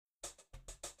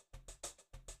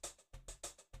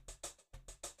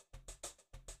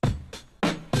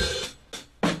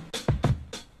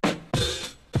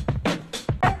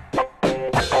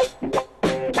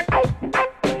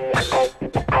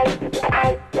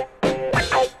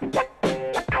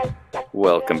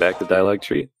Welcome back to Dialogue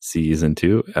Tree, Season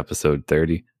 2, Episode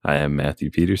 30. I am Matthew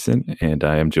Peterson, and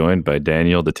I am joined by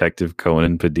Daniel Detective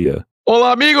Conan Padilla.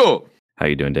 Hola, amigo! How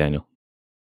you doing, Daniel?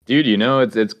 Dude,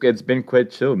 it's been quite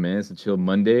chill, man. It's a chill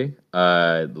Monday.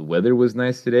 The weather was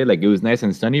nice today. Like, it was nice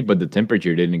and sunny, but the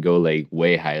temperature didn't go, like,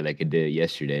 way high like it did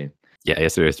yesterday. Yeah,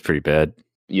 yesterday was pretty bad.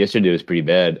 Yesterday was pretty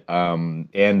bad. So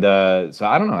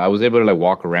I don't know. I was able to, like,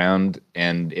 walk around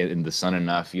and in the sun and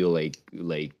not feel, like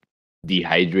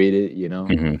dehydrated, you know?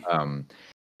 Mhm.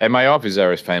 And my office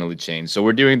hours finally changed. So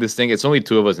we're doing this thing. It's only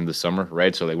two of us in the summer,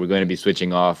 right? So, like, we're going to be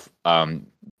switching off.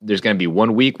 There's going to be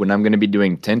 1 week when I'm going to be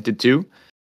doing 10 to 2.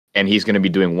 And he's going to be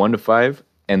doing 1 to 5,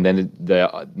 and then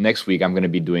the next week I'm going to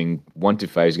be doing 1 to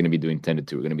 5. He's going to be doing 10 to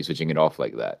 2. We're going to be switching it off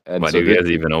like that. And Why so do you guys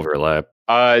even overlap?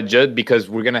 just because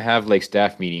we're going to have like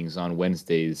staff meetings on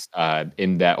Wednesdays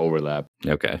in that overlap.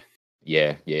 Okay.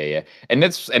 Yeah. And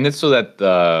it's so that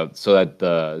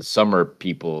the summer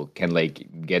people can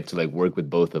like get to like work with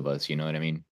both of us, you know what I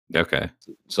mean? Okay.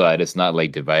 So that it's not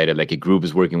like divided, like a group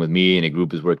is working with me and a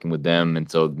group is working with them, and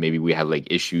so maybe we have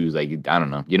like issues, like I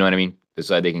don't know, you know what I mean?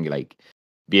 So that they can like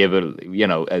be able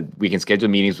to, we can schedule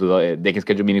meetings with, they can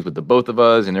schedule meetings with the both of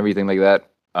us and everything like that.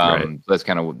 Right. So that's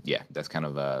kind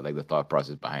of like the thought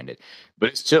process behind it. But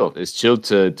it's chill. It's chill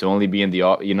to only be in the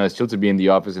it's chill to be in the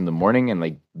office in the morning and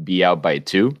like be out by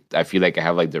 2. I feel like I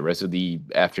have like the rest of the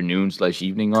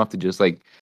afternoon/evening off to just like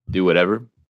do whatever.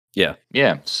 Yeah.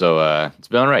 Yeah. So it's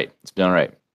been all right. It's been all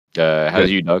right. How's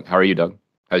you, Doug? How are you, Doug?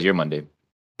 How's your Monday?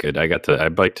 Good. I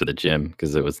biked to the gym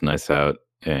because it was nice out,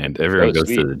 and everyone goes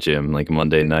to the gym like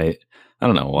Monday night. I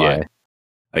don't know why. Yeah.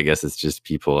 I guess it's just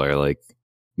people are like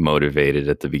motivated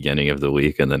at the beginning of the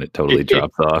week, and then it totally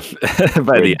drops off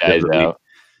by the end of the week.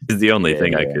 Is the only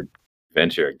thing I could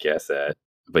venture a guess at.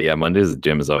 But yeah, Mondays the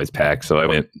gym is always packed, so I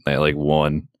went at like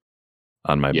 1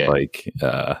 on my bike.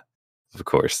 Of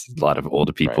course, a lot of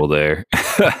older people there.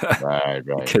 Right.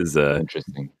 Because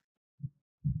interesting.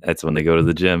 That's when they go to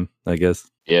the gym, I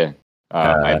guess. Yeah.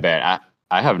 I bet.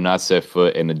 I have not set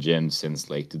foot in the gym since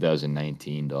like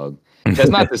 2019, dog. That's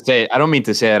not to say, I don't mean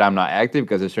to say that I'm not active,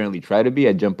 because I certainly try to be.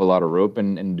 I jump a lot of rope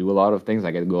and do a lot of things.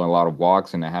 Like, I go on a lot of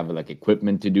walks and I have like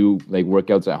equipment to do like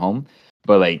workouts at home.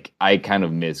 But like, I kind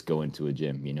of miss going to a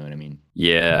gym. You know what I mean?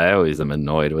 Yeah, I always am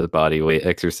annoyed with body weight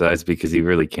exercise because you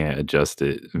really can't adjust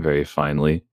it very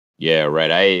finely. Yeah,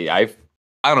 right. I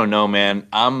don't know, man.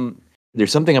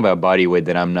 There's something about body weight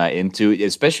that I'm not into,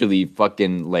 especially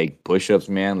fucking like push-ups,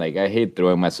 man. Like, I hate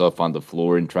throwing myself on the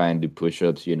floor and trying to do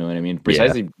push-ups, you know what I mean?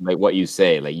 Precisely like what you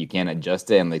say, like you can't adjust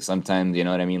it, and like sometimes, you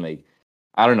know what I mean? Like,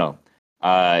 I don't know.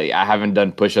 I haven't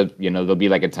done push-ups, there'll be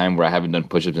like a time where I haven't done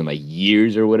push-ups in like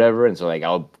years or whatever, and so like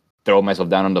I'll throw myself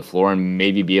down on the floor and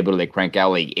maybe be able to like crank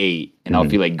out like 8, and I'll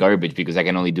feel like garbage because I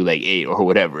can only do like 8 or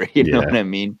whatever, you know what I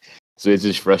mean? So it's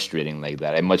just frustrating like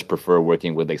that. I much prefer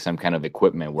working with like some kind of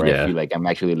equipment where I feel like I'm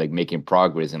actually like making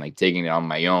progress and like taking it on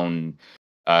my own,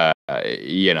 on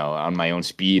my own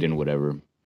speed and whatever.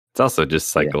 It's also just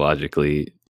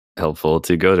psychologically helpful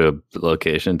to go to a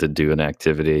location to do an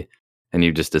activity, and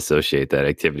you just associate that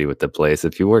activity with the place.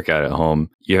 If you work out at home,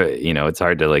 it's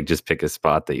hard to like just pick a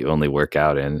spot that you only work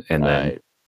out in, and then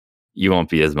you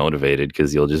won't be as motivated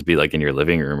because you'll just be like in your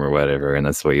living room or whatever, and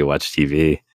that's where you watch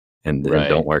TV. And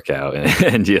don't work out,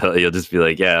 and you'll just be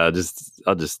like, I'll just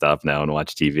stop now and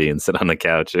watch TV and sit on the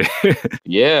couch.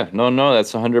 Yeah, no,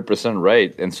 that's 100%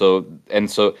 right.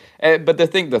 But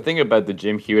the thing about the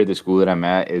gym here at the school that I'm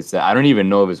at is that I don't even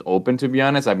know if it's open, to be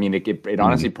honest. I mean, it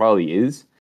honestly probably is.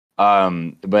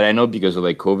 But I know because of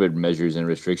like COVID measures and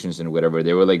restrictions and whatever,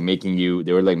 they were like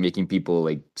making people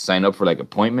like sign up for like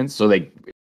appointments. So like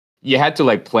you had to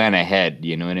like plan ahead,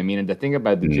 you know what I mean? And the thing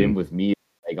about the gym with me,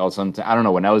 like also, I don't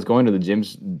know, when I was going to the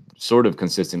gyms sort of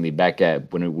consistently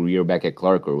when we were back at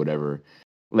Clark or whatever,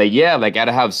 like, like I'd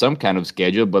have some kind of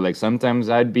schedule, but like sometimes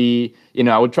I'd be,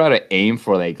 I would try to aim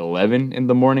for like 11 in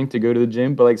the morning to go to the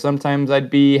gym, but like sometimes I'd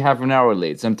be half an hour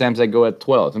late. Sometimes I go at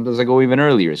 12. Sometimes I go even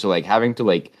earlier. So like having to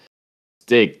like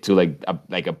stick to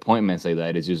like appointments like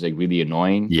that is just like really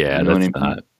annoying. Yeah, you know that's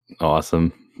not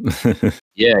awesome.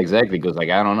 Yeah, exactly. Because like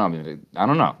I don't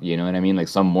know. You know what I mean? Like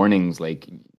some mornings, like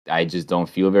I just don't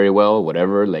feel very well,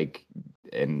 whatever. Like,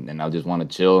 and I'll just want to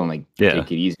chill and like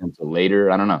take it easy until later.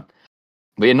 I don't know.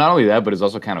 But not only that, but it's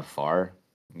also kind of far.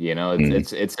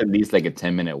 It's at least like a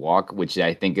 10-minute walk, which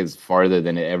I think is farther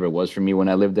than it ever was for me when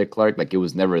I lived at Clark. Like it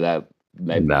was never that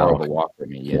far of a walk for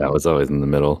me. Yeah, it was always in the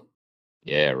middle.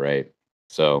 Yeah, right.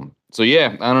 So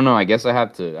yeah, I don't know. I guess I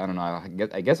have to. I don't know.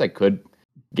 I guess I could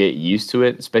get used to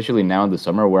it, especially now in the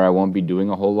summer where I won't be doing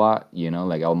a whole lot.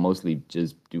 Like I'll mostly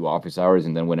just do office hours,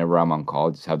 and then whenever I'm on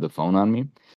call, just have the phone on me.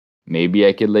 maybe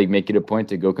I could like make it a point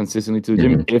to go consistently to the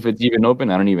gym Mhm. if it's even open.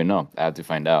 I don't even know. I have to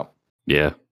find out.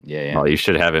 Yeah. Yeah, yeah. Well, you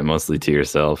should have it mostly to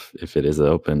yourself if it is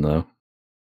open, though.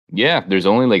 Yeah, there's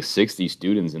only like 60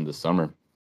 students in the summer.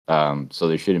 So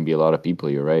there shouldn't be a lot of people.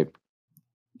 You're right.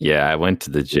 Yeah, I went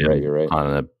to the You're right. gym You're right.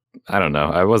 on a I don't know.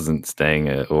 I wasn't staying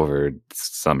over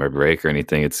summer break or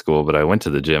anything at school, but I went to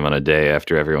the gym on a day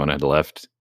after everyone had left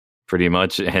pretty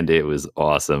much, and it was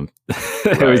awesome.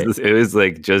 Right. It was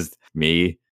like just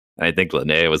me. And I think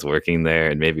Linnea was working there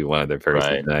and maybe one other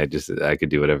person. Right. And I could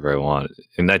do whatever I want.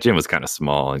 And that gym was kind of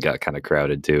small and got kind of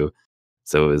crowded too.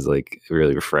 So it was like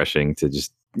really refreshing to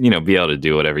just, be able to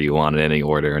do whatever you want in any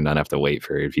order and not have to wait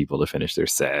for people to finish their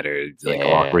set or like Yeah.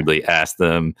 awkwardly ask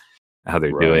them how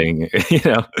they're Right. doing,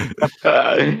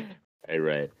 Right,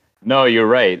 right. No, you're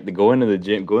right. Going to the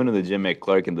gym at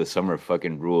Clark in the summer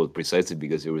fucking ruled precisely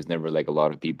because there was never like a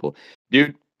lot of people.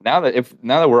 Dude, now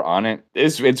that we're on it,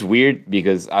 it's weird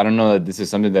because I don't know that this is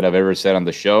something that I've ever said on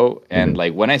the show. And Mhm.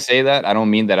 like when I say that, I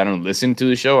don't mean that I don't listen to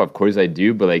the show. Of course I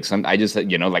do, but like I just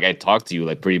like I talk to you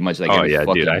like pretty much like Oh every yeah, dude,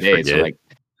 fucking I day. So forget. like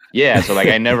yeah, so like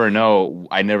I never know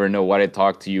what I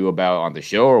talk to you about on the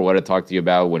show or what I talk to you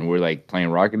about when we're like playing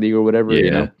Rocket League or whatever.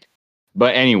 Yeah.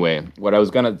 But anyway, what I was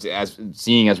gonna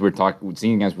seeing as we're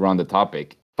on the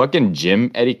topic, fucking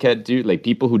gym etiquette, dude. Like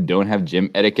people who don't have gym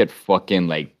etiquette, fucking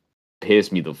like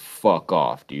piss me the fuck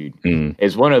off, dude. Mm.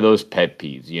 It's one of those pet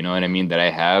peeves, you know what I mean, that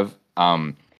I have.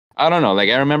 I don't know, like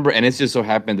I remember, and it's just so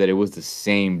happened that it was the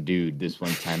same dude this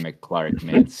one time at Clark,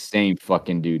 man, same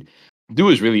fucking dude. Dude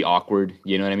was really awkward,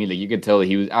 you know what I mean? Like you could tell that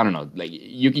he was, I don't know, like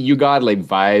you got like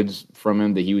vibes from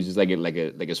him that he was just like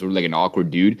a sort of like an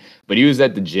awkward dude. But he was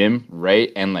at the gym,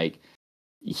 right? And like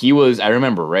he was, I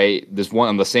remember, right? This one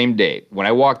on the same day when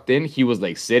I walked in, he was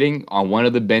like sitting on one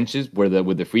of the benches where the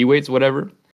with the free weights,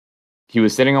 whatever. He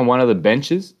was sitting on one of the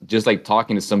benches, just like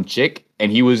talking to some chick,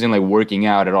 and he wasn't like working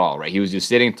out at all, right? He was just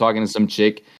sitting talking to some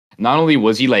chick. Not only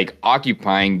was he like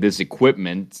occupying this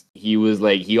equipment,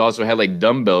 he also had like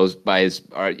dumbbells by his,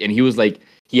 and he was like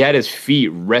he had his feet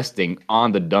resting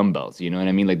on the dumbbells. You know what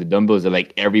I mean? Like the dumbbells that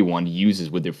like everyone uses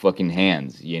with their fucking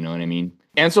hands. You know what I mean?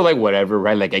 And so like whatever,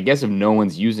 right? Like I guess if no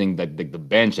one's using the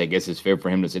bench, I guess it's fair for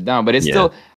him to sit down. But it's Yeah.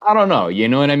 still, I don't know. You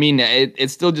know what I mean? It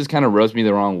still just kind of rubs me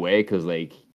the wrong way because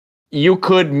like you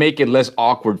could make it less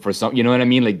awkward for some, you know what I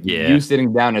mean? Like Yeah. you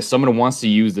sitting down, if someone wants to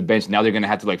use the bench, now they're gonna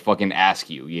have to like fucking ask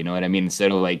you, you know what I mean?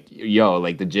 Instead of like, yo,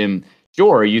 like the gym,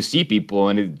 sure, you see people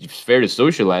and it's fair to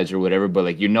socialize or whatever, but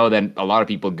like you know that a lot of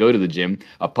people go to the gym,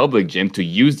 a public gym, to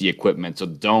use the equipment. So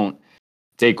don't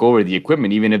take over the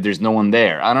equipment, even if there's no one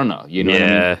there. I don't know, you know what I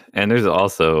mean? Yeah, and there's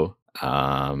also,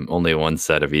 only one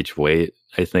set of each weight,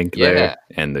 I think, there, Yeah,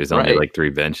 and there's only, right, like, 3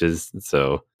 benches,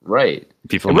 so right.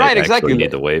 people might Right, actually exactly.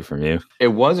 need the weight from you. It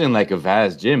wasn't like a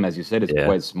vast gym, as you said, it's Yeah.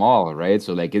 quite small, right?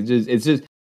 So like it's just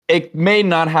it may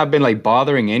not have been like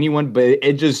bothering anyone, but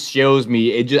it just shows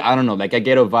me it just I don't know, like I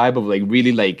get a vibe of like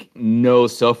really like no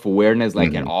self-awareness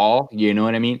like at Mhm. all, you know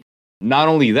what I mean? Not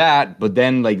only that, but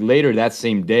then like later that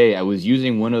same day I was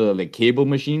using one of the like cable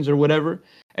machines or whatever,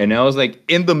 and I was like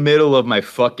in the middle of my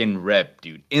fucking rep,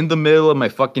 dude. In the middle of my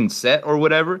fucking set or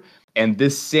whatever, and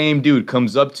this same dude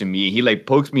comes up to me, he like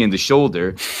pokes me in the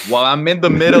shoulder while I'm in the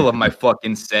middle of my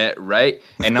fucking set, right?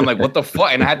 And I'm like, what the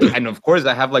fuck? And I had to, and of course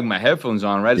I have like my headphones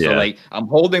on, right? So Yeah. like I'm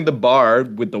holding the bar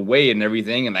with the weight and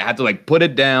everything, and I had to like put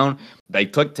it down,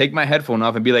 like take my headphone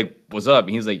off and be like, what's up?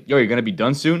 And he's like, yo, you're gonna be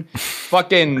done soon?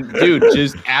 Fucking dude,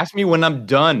 just ask me when I'm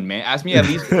done, man. Ask me at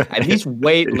least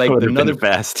wait It like would have been another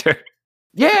faster.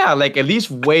 yeah, like at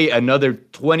least wait another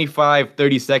 25,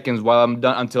 30 seconds while I'm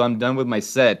done until I'm done with my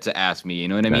set to ask me, you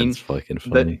know what I mean? That's fucking The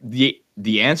funny. the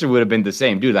the answer would have been the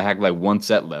same. Dude, I have like one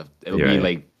set left. You're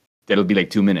right. It'll be like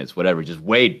 2 minutes, whatever. Just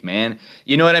wait, man.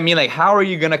 You know what I mean? Like, how are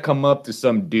you gonna come up to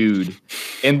some dude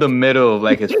in the middle of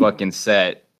like his fucking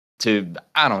set to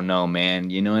I don't know, man.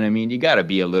 You know what I mean? You gotta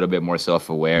be a little bit more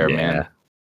self-aware, man. Yeah.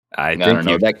 I I think don't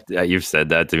know. That you've said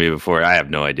that to me before. I have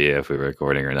no idea if we're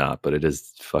recording or not, but it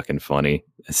is fucking funny.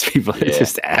 As people are yeah.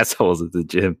 just assholes at the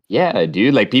gym. Yeah,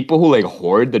 dude. Like people who like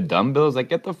hoard the dumbbells, like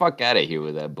get the fuck out of here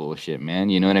with that bullshit, man.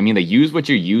 You know what I mean? Like use what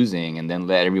you're using and then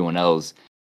let everyone else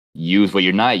use what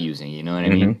you're not using. You know what I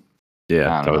Mhm. mean?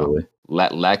 Yeah, I don't know. totally.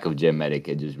 Lack of gym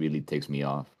etiquette just really ticks me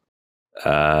off.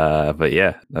 But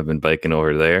yeah, I've been biking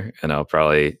over there, and I'll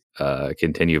probably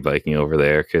continue biking over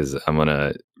there because I'm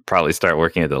gonna probably start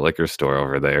working at the liquor store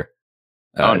over there.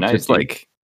 Oh, nice, Just dude.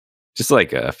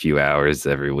 like a few hours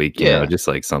every week, Yeah, just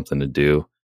like something to do.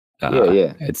 yeah,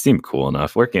 yeah. It seemed cool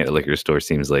enough. Working at a liquor store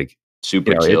seems like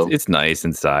Super it's chill. it's nice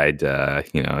inside.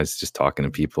 It's just talking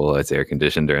to people. It's air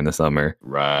conditioned during the summer.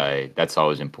 Right. That's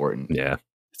always important. Yeah,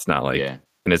 it's not like Yeah.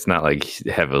 and it's not like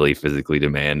heavily physically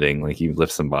demanding. Like you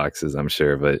lift some boxes, I'm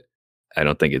sure, but I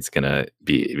don't think it's gonna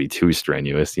be too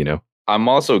strenuous, you know? I'm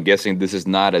also guessing this is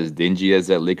not as dingy as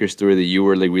that liquor store that you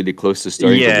were like really close to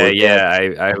starting to Yeah, work at.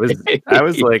 yeah. I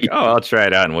was like, oh, I'll try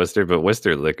it out in Worcester, but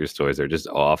Worcester liquor stores are just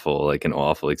awful, like an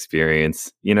awful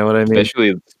experience. You know what I mean?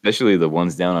 Especially the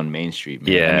ones down on Main Street,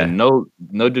 man. I Yeah. mean, no,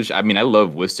 I mean, I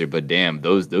love Worcester, but damn,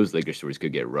 those liquor stores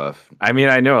could get rough. I mean,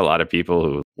 I know a lot of people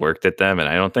who worked at them, and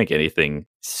I don't think anything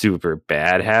super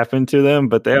bad happened to them,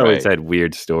 but they always Right. had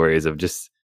weird stories of just,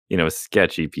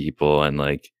 sketchy people and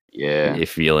like Yeah.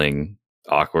 feeling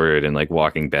awkward and like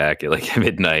walking back at like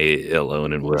midnight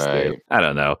alone in Worcester. Right. I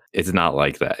don't know. It's not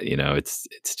like that, it's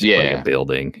just like a Yeah.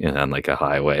 building on like a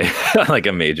highway, like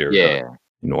a major road, Yeah.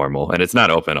 normal. And it's not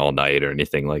open all night or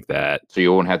anything like that. So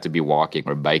you won't have to be walking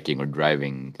or biking or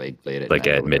driving like late at Like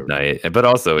night or at whatever. midnight. But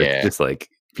also it's Yeah. just like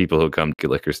people who come to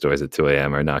liquor stores at 2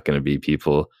 a.m. are not going to be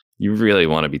people you really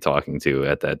want to be talking to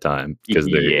at that time because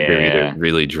they're either Yeah.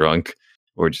 really drunk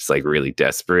or just like really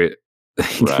desperate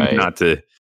Right. not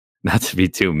to be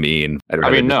too mean. I'd I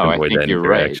rather mean, just no, I avoid think that you're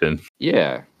right. interaction.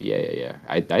 Yeah. Yeah. Yeah. Yeah.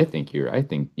 I think you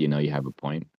have a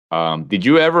point. Did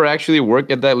you ever actually work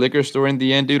at that liquor store in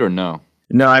the end, dude, or no?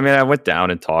 No, I mean, I went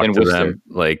down and In talked to Worcester. them,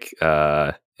 like,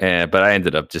 but I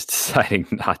ended up just deciding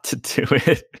not to do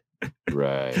it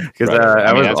Right. because Right. Right. I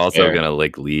I mean, was that's also fair. gonna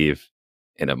like leave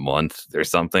in a month or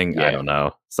something. I Yeah. don't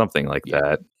know, something like Yeah.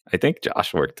 that. I think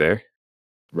Josh worked there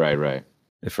Right. Right.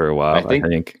 for a I while. I think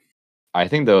think I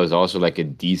think that was also like a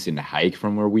decent hike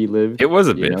from where we lived. it was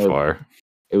a You bit know, far,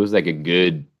 it was like a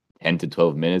good 10 to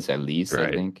 12 minutes at least, I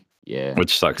right? think. Yeah.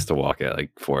 Which sucks to walk at like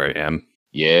 4 a.m.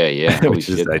 Yeah. Yeah. Holy Which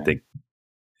is, shit, man.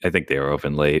 I think they were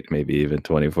open late, maybe even Right.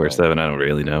 24/7. I don't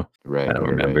really know. I Right. don't Right. Right.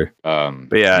 remember.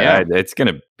 But yeah, Yeah. it's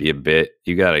gonna be a bit.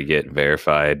 You gotta get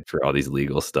verified for all these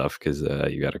legal stuff because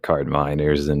you got to card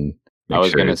minors and I make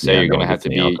was sure gonna say no one gets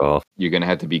any alcohol. you're gonna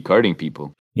have to be carding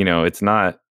people. It's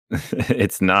not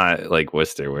it's not like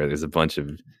Worcester where there's a bunch of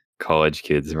college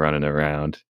kids running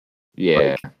around.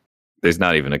 Yeah. Like there's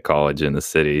not even a college in the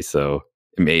city, so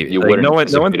maybe You like wouldn't no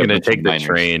one's anticipate a gonna bunch of take the minors.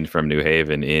 train from New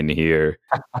Haven in here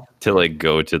to like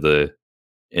go to the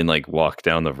and like walk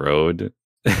down the road.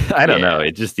 I don't know. Yeah.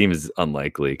 It just seems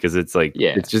unlikely because it's like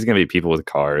Yeah. it's just gonna be people with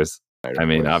cars. Right, I of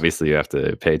mean, course. obviously you have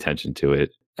to pay attention to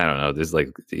it. I don't know. There's like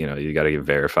you got to get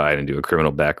verified and do a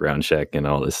criminal background check and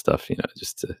all this stuff.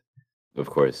 Just to Of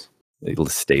course. like,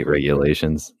 Of state course, bro.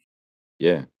 regulations,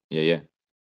 Yeah. Yeah. Yeah.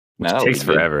 Nah, which that'll be takes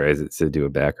good. forever as it to do a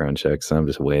background check. So I'm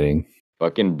just waiting.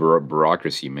 Fucking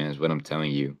bureaucracy, man, is what I'm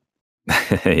telling you.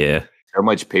 Yeah, So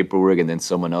much paperwork, and then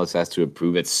someone else has to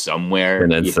approve it somewhere.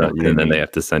 and then You know what I and then they mean?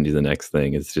 have to send you the next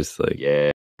thing. It's just like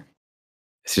Yeah.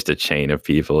 it's just a chain of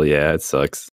people. Yeah, it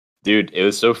sucks. Dude, it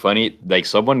was so funny. Like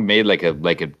someone made like a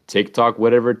TikTok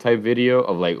whatever type video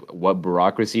of like what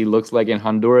bureaucracy looks like in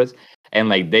Honduras, and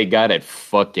like they got it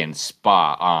fucking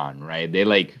spot on, right?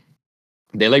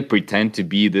 They pretend to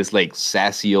be this like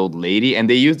sassy old lady, and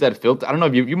they use that filter. I don't know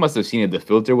if you must have seen it, the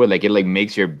filter where like it like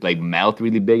makes your like mouth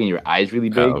really big and your eyes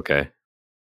really Oh, big. okay.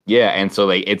 Yeah, and so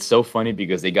like it's so funny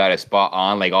because they got it spot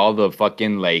on, like all the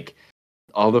fucking like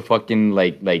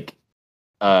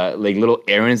little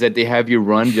errands that they have you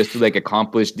run just to like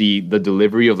accomplish the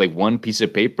delivery of like one piece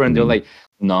of paper, and they're Mm, like,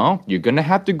 no, you're gonna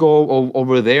have to go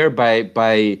over there by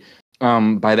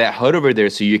that hut over there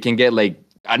so you can get like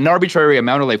an arbitrary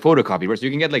amount of like photocopy, right? So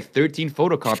you can get like 13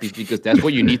 photocopies because that's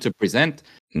what you need to present,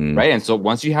 mm, right? And so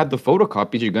once you have the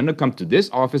photocopies, you're gonna come to this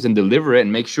office and deliver it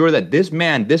and make sure that this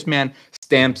man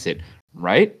stamps it,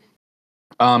 right?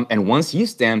 And once he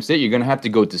stamps it, you're gonna have to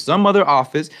go to some other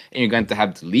office, and you're going to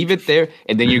have to leave it there,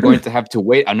 and then you're going to have to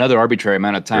wait another arbitrary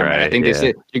amount of time, right? I right. think they Yeah.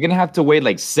 said you're gonna have to wait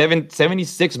like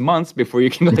 76 months before you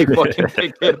can like fucking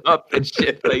pick it up and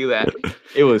shit like that.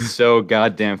 It was so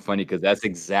goddamn funny because that's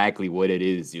exactly what it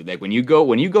is, dude. Like when you go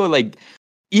like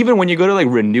even when you go to like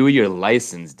renew your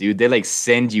license, dude, they like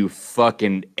send you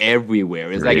fucking everywhere.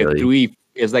 Really,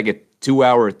 It's like a 2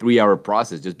 hour, 3 hour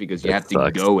process just because you that have to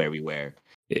sucks. go everywhere.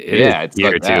 It is Yeah, it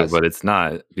here sucks too, ass. but it's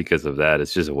not because of that.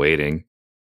 It's just waiting.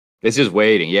 It's just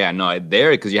waiting. Yeah, no,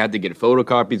 there because you have to get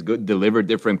photocopies, go deliver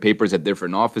different papers at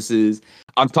different offices.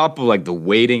 On top of like the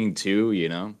waiting too, you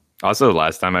know. Also,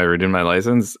 last time I renewed my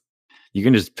license, you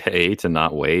can just pay to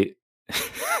not wait.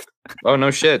 Oh no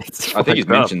shit. It's I think he's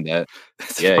fucked up. mentioned that.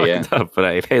 It's Yeah, yeah. fucked up. But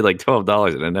I paid like $12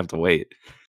 and I didn't have to wait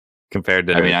compared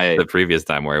I mean, to I the previous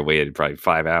time where I waited probably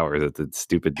 5 hours at the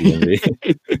stupid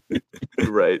DMV.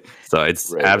 right, So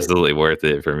it's right, right. absolutely worth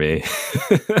it for me.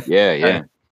 Yeah, I- yeah.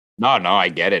 No, no, I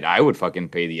get it. I would fucking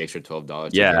pay the extra $12 to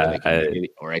get it yeah, like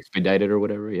immediately or expedite it or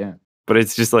whatever. Yeah. but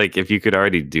it's just like if you could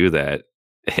already do that,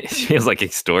 It feels like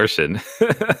extortion.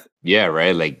 Yeah,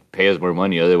 right. Like, pay us more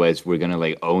money, otherwise we're gonna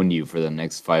like own you for the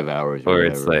next 5 hours or Or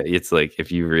whatever. it's like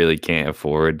if you really can't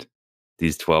afford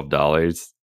these $12,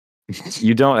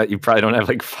 you probably don't have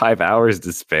like 5 hours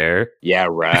to spare. Yeah,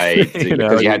 right. You know,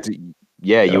 Because you had you to.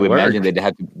 Yeah, gotta you work. imagine they'd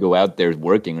have to go out there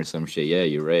working or some shit. Yeah,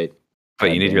 you're right. But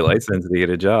you God need your damn. license to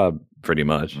get a job pretty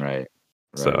much. Right. Right,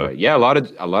 So, right. Yeah, a lot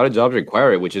of jobs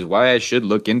require it, which is why I should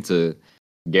look into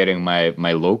getting my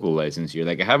local license here.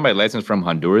 Like I have my license from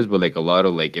Honduras, but like a lot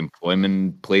of like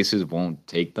employment places won't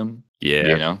take them, you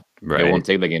yeah, know? They right. won't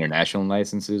take like international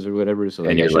licenses or whatever. So And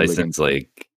like I your should look license, into.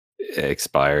 like,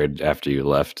 expired after you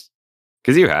left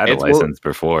because you had a It's well, license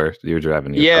before. You were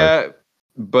driving your car. yeah,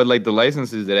 but like the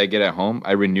licenses that I get at home,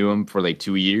 I renew them for like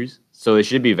 2 years. So it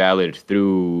should be valid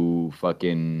through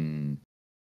fucking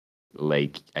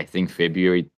like I think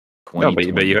February No, but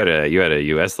you 2020. had a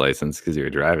US license because you were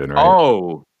driving, right?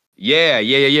 Oh, yeah,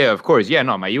 yeah, yeah, yeah. Of course, yeah.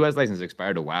 No, my U.S. license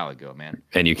expired a while ago, man.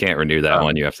 And you can't renew that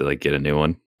one, Um, you have to, like, get a new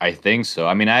one. I think so.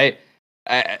 I mean,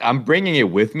 I'm bringing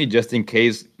it with me just in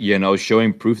case,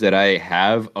 showing proof that I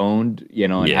have owned,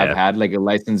 and have Yeah, had like a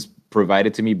license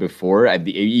provided to me before.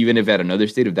 Even if at another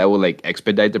state, if that will like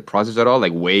expedite the process at all,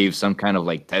 like waive some kind of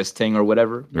like testing or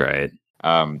whatever. right.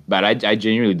 But I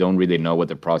genuinely don't really know what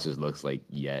the process looks like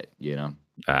yet.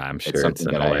 I'm It's sure it's something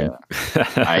that annoying.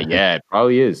 yeah, it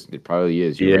probably is. It probably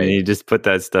is. You're Yeah, and right. you just put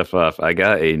that stuff off. I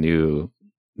got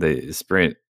the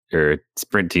Sprint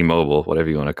T-Mobile, whatever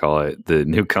you wanna call it, the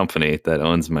new company that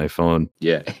owns my phone.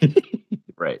 Yeah.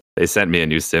 Right. They sent me a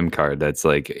new SIM card that's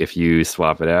like, if you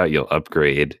swap it out, you'll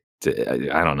upgrade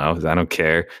to I don't know, I don't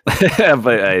care.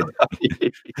 But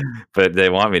but they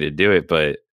want me to do it,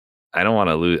 but I don't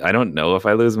wanna lose. I don't know if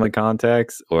I lose my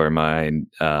contacts or my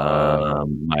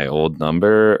old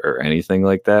number or anything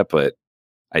like that, but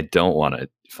I don't wanna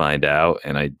find out,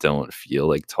 and I don't feel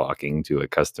like talking to a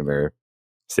customer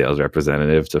sales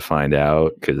representative to find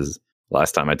out because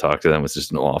last time I talked to them was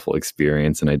just an awful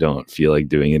experience, and I don't feel like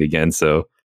doing it again, so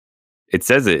No, it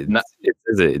says it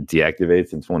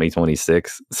deactivates in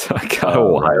 2026, so I got a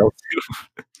oh, right. while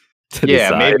to Yeah,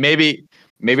 decide.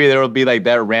 maybe there will be like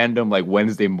that random like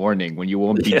Wednesday morning when you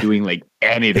won't be Yeah. doing like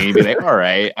anything. You'd be like, all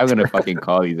right, I'm gonna fucking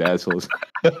call these assholes.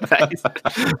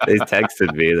 They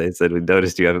texted me. They said, "We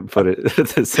noticed you haven't put it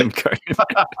the SIM card in."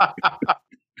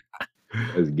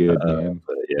 That's good, man.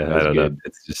 But yeah, I That's don't know. good.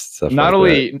 It's just stuff Not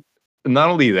like that. only not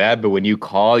only that, but when you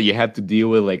call, you have to deal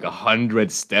with like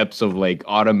 100 steps of like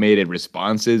automated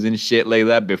responses and shit like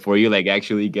that before you like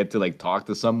actually get to like talk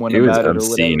to someone It was about it or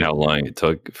obscene whatever. how long it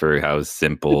took for how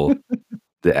simple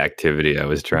the activity I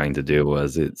was trying to do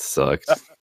was. It sucked.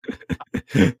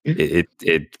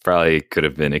 It probably could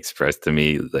have been expressed to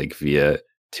me, like, via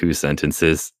 2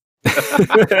 sentences. But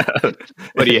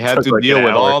It took, like, an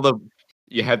hour.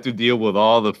 you had to deal with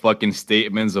all the fucking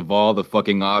statements of all the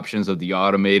fucking options of the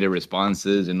automated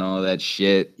responses and all that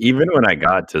shit. Even when I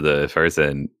got to the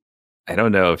person, I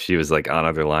don't know if she was, like, on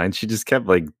other lines, she just kept,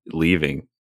 like, leaving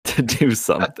to do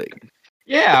something.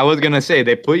 Yeah, I was gonna say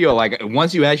they put you like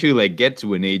once you actually like get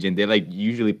to an agent, they like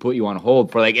usually put you on hold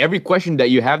for like every question that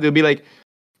you have. They'll be like,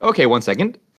 "Okay, 1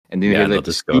 second," and then Yeah, here's and they'll like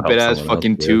the just go stupid help ass someone else,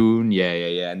 fucking yeah. tune. Yeah, yeah,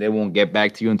 yeah, and they won't get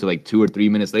back to you until like 2 or 3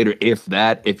 minutes later, if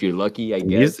that, if you're lucky, I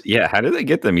guess. Yeah, how do they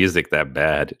get the music that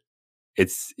bad?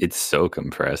 It's so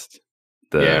compressed.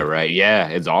 Yeah, The right. Yeah,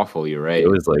 it's awful. You're It right.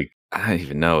 was like, I don't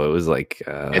even know, it was like,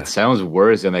 It sounds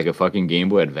worse than like a fucking Game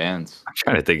Boy Advance. I'm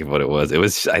trying to think of what it was. I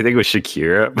think it was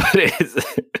Shakira, but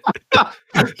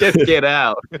it's Just get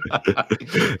out.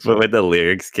 but when the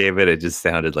lyrics came in, it just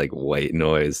sounded like white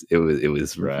noise.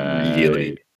 Right.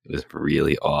 It was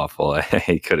really awful.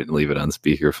 I couldn't leave it on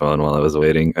speakerphone while I was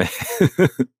waiting.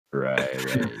 Right,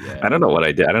 right. Yeah, I don't know no. what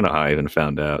I did. I don't know how I even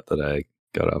found out that I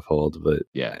got off hold, but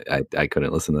Yeah. I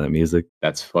couldn't listen to that music.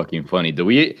 That's fucking funny. Do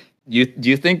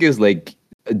you think is like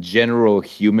a general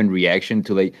human reaction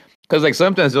to like because like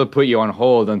sometimes they'll put you on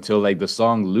hold until like the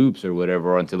song loops or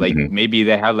whatever, or until like Mhm. maybe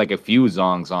they have like a few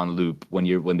songs on loop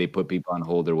when they put people on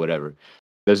hold or whatever.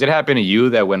 Does it happen to you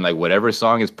that when like whatever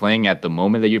song is playing at the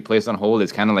moment that you're placed on hold,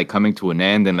 it's kind of like coming to an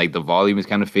end and like the volume is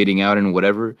kind of fading out and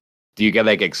whatever? Do you get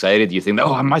like excited? Do you think,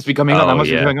 oh, I must be coming up, I Oh, must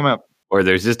be yeah. coming up, Or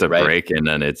there's just a right? break and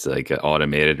then it's like an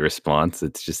automated response.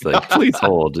 It's just like, "Please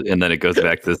hold," and then it goes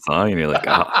back to the song and you're like,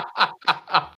 "Oh."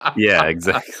 Yeah,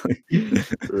 exactly.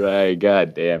 Right.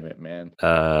 God damn it, man.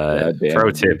 God damn Pro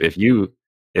it, tip, dude.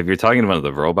 if you're talking about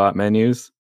the robot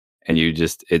menus and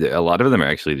a lot of them are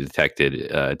actually detected,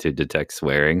 to detect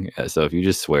swearing, so if you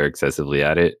just swear excessively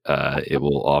at it, it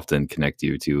will often connect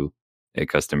you to a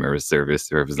customer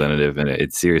service representative, and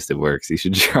it seriously works. You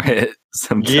should try it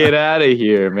sometime. Get out of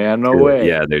here, man. No way.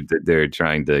 Yeah, they're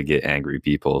trying to get angry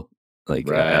people like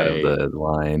out of Right. the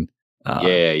line.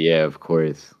 Yeah, yeah, of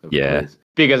course. Of Yeah, course.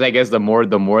 Because I guess the more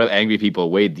angry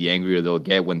people wait, the angrier they'll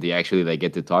get when they actually like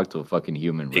get to talk to a fucking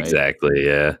human, right? exactly.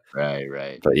 Yeah, Right,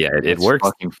 right. but yeah, it That's works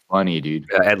fucking funny, dude.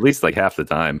 at least like half the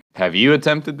time. Have you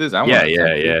attempted this? I Yeah, wanna yeah,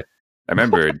 attempt it. yeah. I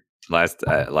remember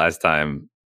last time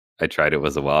I tried it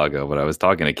was a while ago, but I was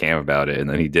talking to Cam about it, and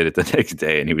then he did it the next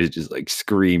day, and he was just like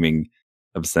screaming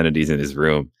obscenities in his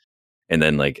room. And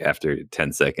then like after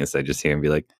 10 seconds, I just hear him be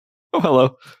like, "Oh,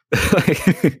 hello."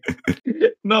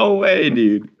 No way,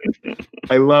 dude.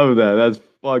 I love that. That's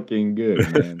fucking good,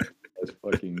 man. That's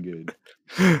fucking good.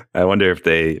 I wonder if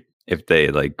they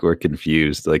like were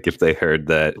confused, like if they heard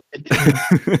that.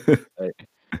 Right.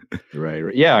 Right,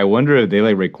 right. Yeah, I wonder if they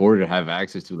like record or have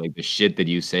access to like the shit that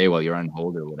you say while you're on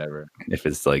hold or whatever. If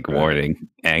it's like Right. warning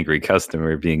angry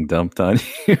customer being dumped on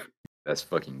you. That's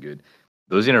fucking good.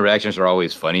 Those interactions are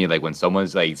always funny, like when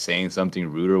someone's like saying something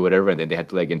rude or whatever, and then they have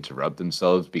to like interrupt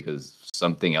themselves because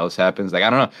something else happens. Like I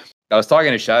don't know. I was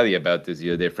talking to Shadi about this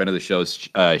the other day, friend of the show,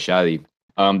 Shadi.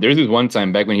 There's this one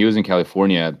time back when he was in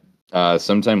California,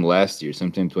 sometime last year,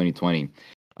 sometime 2020.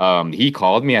 He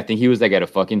called me. I think he was like at a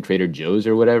fucking Trader Joe's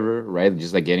or whatever, right?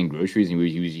 Just like getting groceries, and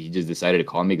he just decided to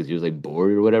call me because he was like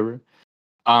bored or whatever.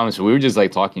 So we were just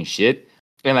like talking shit.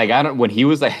 And like I don't when he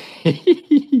was like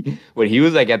when he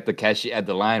was like at the cashier at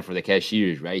the line for the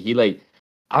cashiers, right? He like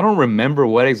I don't remember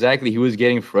what exactly he was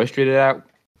getting frustrated at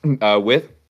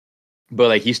with, but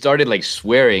like he started like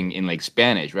swearing in like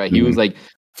Spanish, right? He was Mhm. like,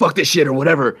 fuck this shit or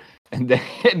whatever. And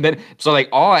then so like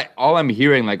all I'm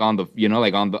hearing like on the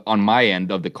like on my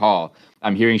end of the call,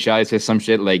 I'm hearing Shai say some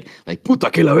shit like puta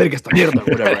que la verga esta mierda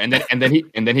or whatever.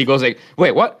 And then he goes like,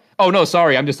 wait, what? Oh no,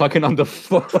 sorry, I'm just talking on the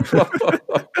phone.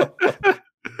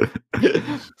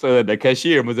 So the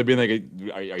cashier must have been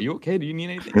like, are you okay? Do you need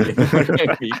anything? You know what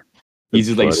I mean? He's That's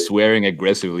just like funny. swearing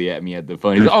aggressively at me at the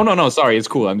phone. He's like, oh no, sorry, it's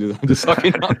cool. I'm just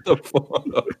talking on the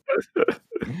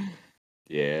phone.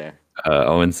 Yeah.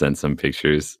 Owen sent some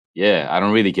pictures. Yeah. I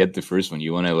don't really get the first one.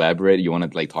 You want to elaborate? You want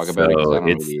to like talk about it? Because So I don't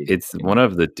really, it's one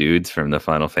of the dudes from the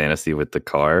Final Fantasy with the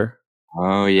car.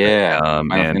 Oh yeah.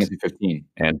 Final And Fantasy 15.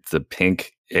 the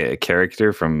pink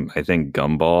character from I think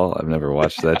Gumball. I've never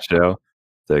watched that show,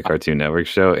 the Cartoon Network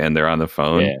show, and they're on the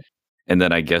phone. Yeah. And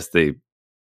then I guess they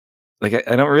like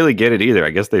I don't really get it either. I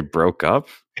guess they broke up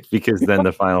because then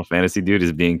the Final Fantasy dude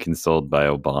is being consoled by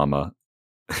Obama.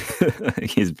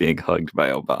 He's being hugged by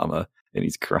Obama and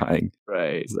he's crying.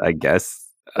 Right. I guess.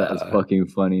 That's fucking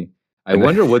funny. I And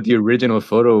wonder what the original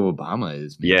photo of Obama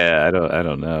is, man. yeah, I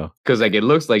don't know. Because like it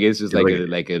looks like it's just It, like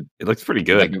look, a it looks pretty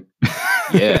like good.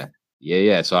 yeah. Yeah,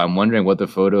 yeah. So I'm wondering what the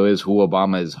photo is, who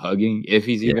Obama is hugging, if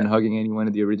he's Yeah. even hugging anyone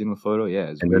in the original photo. Yeah,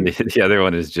 it's And weird. then the other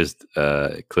one is just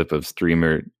a clip of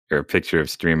streamer or a picture of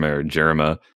streamer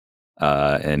Germa.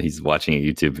 And he's watching a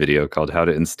YouTube video called "How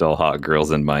to Install Hot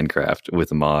Girls in Minecraft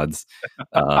with Mods."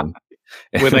 Um,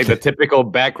 With like the typical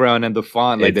background and the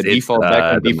font, like the it's default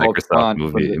background, the default Microsoft font for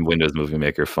movie the Windows Movie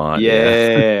Maker font. Yeah.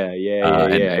 yeah, yeah, yeah,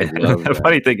 And, yeah. I and love the that.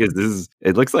 funny thing is,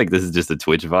 it looks like this is just a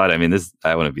Twitch VOD. I mean,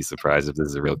 I wouldn't be surprised if this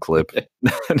is a real clip,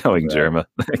 knowing Right. Germa.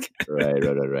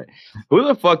 Right. Who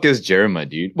the fuck is Jerma,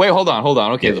 dude? Wait, hold on.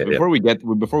 Okay, Yeah, so yeah.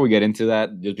 before we get into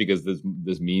that, just because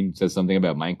this meme says something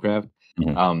about Minecraft,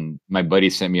 Mhm. my buddy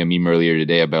sent me a meme earlier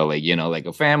today about like like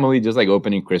a family just like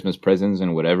opening Christmas presents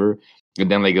and whatever, and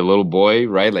then like a little boy,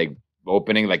 right, like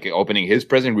opening his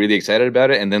present, really excited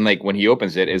about it, and then like when he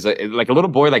opens it, is like a little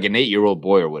boy, like an 8-year-old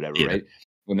boy or whatever, Yeah. right?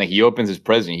 When like he opens his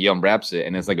present, he unwraps it,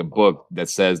 and it's like a book that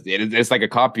says it's like a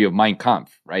copy of Mein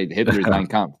Kampf, right? Hitler's Mein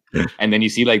Kampf. And then you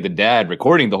see like the dad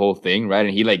recording the whole thing, right?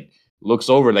 And he like looks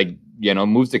over, like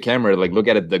moves the camera, like look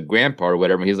at it, the grandpa or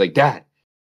whatever. And he's like, "Dad,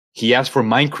 he asked for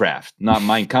Minecraft, not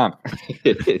Mein Kampf."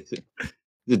 It's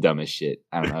the dumbest shit.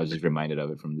 I don't know. I was just reminded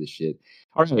of it from this shit.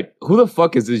 All right, who the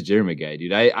fuck is this Jeremy guy,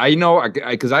 dude? I know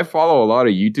because I follow a lot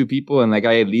of YouTube people, and like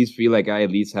I at least feel like I at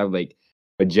least have like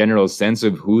a general sense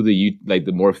of who the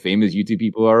more famous YouTube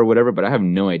people are or whatever. But I have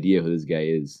no idea who this guy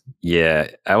is. Yeah,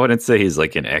 I wouldn't say he's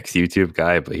like an ex YouTube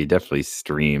guy, but he definitely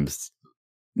streams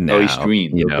Oh, he now,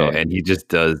 streams. Okay. and he just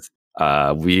does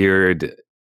weird,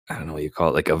 I don't know what you call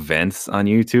it, like events on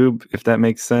YouTube, if that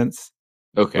makes sense.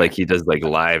 Okay. Like he does like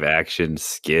live action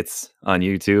skits on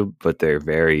YouTube, but they're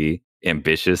very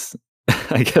ambitious,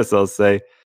 I guess I'll say.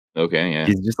 Okay. Yeah.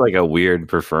 He's just like a weird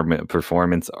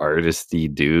performance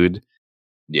artisty dude.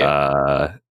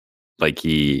 Yeah. Like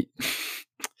he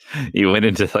he went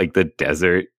into like the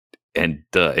desert and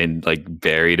like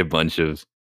buried a bunch of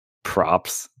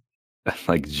props,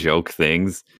 like joke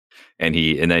things, and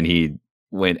then he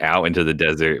went out into the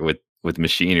desert with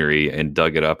machinery and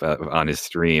dug it up on his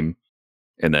stream,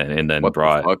 and then What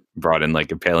the fuck? brought in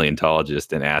like a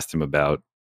paleontologist and asked him about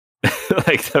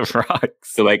like the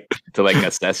rocks. To like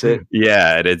assess it?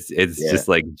 Yeah, and it's Yeah. just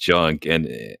like junk, and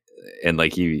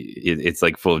like it's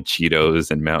like full of Cheetos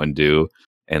and Mountain Dew,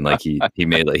 and like he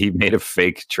made a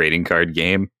fake trading card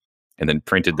game, and then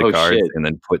printed the Oh cards, shit. and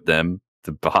then put them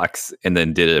the box, and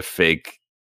then did a fake,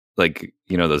 like,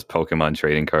 you know, those Pokemon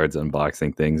trading cards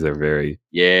unboxing things are very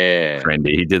Yeah.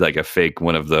 trendy. He did like a fake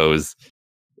one of those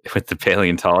with the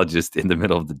paleontologist in the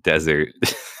middle of the desert.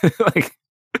 Like,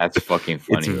 That's fucking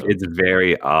funny though. it's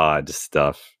very odd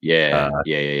stuff. Yeah. Uh,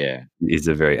 Yeah, yeah, yeah. he's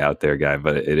a very out there guy,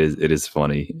 but it is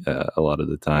funny a lot of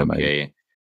the time. I Okay.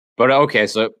 But okay,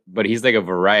 so but he's like a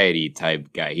variety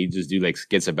type guy. He just do like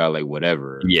skits about like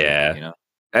whatever, Yeah, you know?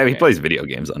 I mean, he Okay. plays video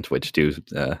games on Twitch too. He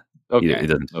Okay.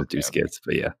 doesn't just do Okay. Okay. skits,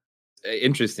 but yeah.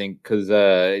 Interesting because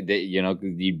you know,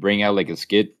 'cause you bring out like a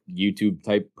skit YouTube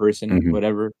type person, Mhm.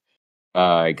 whatever.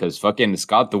 Because fucking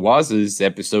Scott the Waz's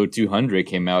episode 200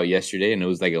 came out yesterday, and it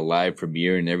was like a live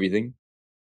premiere and everything.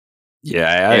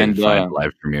 Yeah, I And find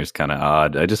live premieres kinda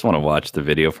odd. I just wanna watch the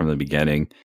video from the beginning,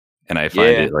 and I find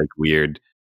yeah, it, like, weird.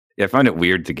 Yeah, I find it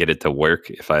weird to get it to work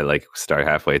if I, like, start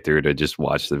halfway through to just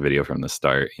watch the video from the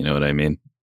start, you know what I mean?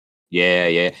 yeah,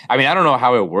 yeah. I mean, I don't know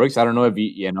how it works. I don't know if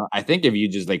you know. I think if you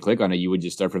just like click on it, you would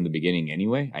just start from the beginning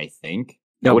anyway. I think. I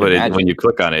No, would but when imagine you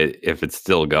click on it, if it's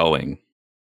still going,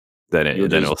 you'll then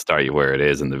just. it'll start you where it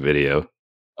is in the video.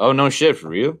 Oh no, shit, for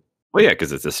real. Well, yeah,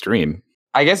 because it's a stream.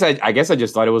 I guess I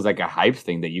just thought it was like a hype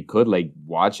thing that you could like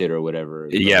watch it or whatever.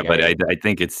 But Yeah, like but I I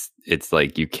think it's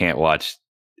like you can't watch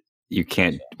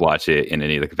it in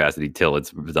any of the capacity till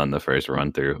it's done the first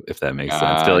run through, if that makes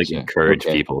sense. To, like, gotcha. encourage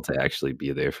Okay. people to actually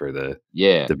be there for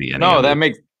Yeah. the beginning No, of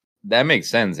it. that makes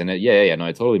sense. And yeah, yeah, yeah, no,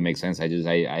 it totally makes sense. I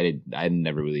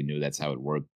never really knew that's how it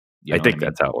worked. You I know what I think mean?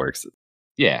 that's how it works.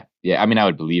 Yeah. Yeah. I mean, I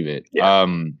would believe it. Yeah.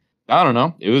 I don't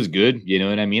know. It was good. You know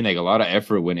what I mean? Like a lot of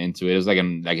effort went into it. It was like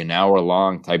an hour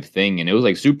long type thing, and it was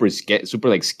like super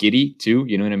like skitty too.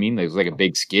 You know what I mean? Like, it was like a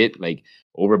big skit, like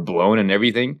overblown and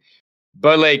everything.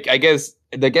 But like, I guess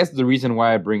the reason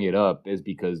why I bring it up is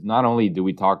because not only do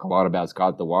we talk a lot about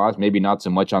Scott the Wasp, maybe not so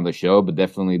much on the show, but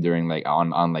definitely during like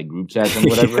on like group chats and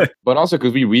whatever. But also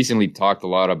because we recently talked a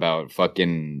lot about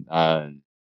fucking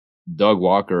Doug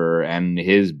Walker and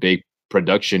his big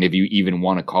production, if you even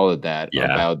want to call it that, Yeah.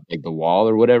 about like the wall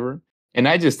or whatever. And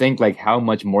I just think like how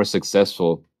much more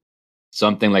successful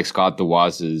something like Scott the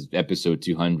Wass's episode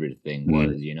 200 thing Mhm.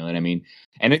 was, you know what I mean?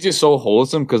 And it's just so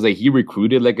wholesome because like he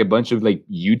recruited like a bunch of like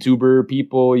YouTuber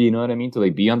people, you know what I mean, to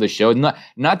like be on the show,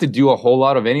 not to do a whole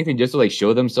lot of anything, just to like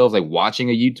show themselves like watching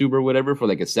a YouTuber or whatever for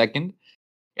like a second.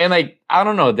 And like I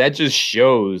don't know, that just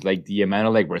shows like the amount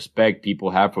of like respect people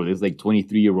have for this like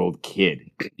 23-year-old kid.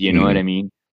 You know what I Mhm. mean?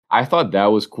 I thought that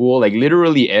was cool. Like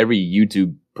literally every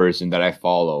YouTube person that I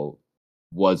follow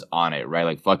was on it, right?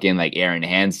 Like fucking like Aaron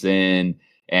Hansen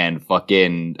and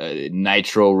fucking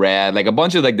Nitro Rad, like a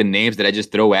bunch of like the names that I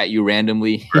just throw at you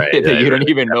randomly Right, that I you don't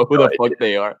really even have know who no the idea. fuck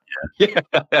they are.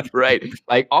 Yeah, right.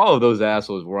 Like all of those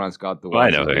assholes were on Scott the Well, I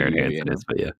know Waz's who Aaron video, you Hansen know? is,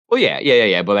 but yeah. Well, yeah, yeah, yeah,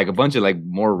 yeah. But like a bunch of like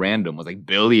more random was like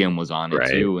Billiam was on it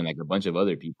Right. too, and like a bunch of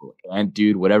other people, and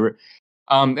dude, whatever.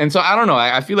 And so I don't know.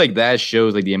 I feel like that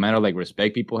shows like the amount of like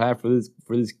respect people have for this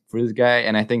guy,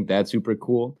 and I think that's super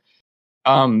cool.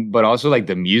 But also like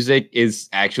the music is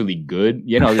actually good.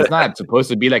 You know, it's not supposed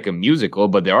to be like a musical,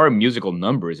 but there are musical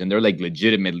numbers and they're like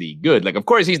legitimately good. Like, of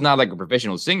course, he's not like a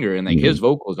professional singer, and like his Mhm.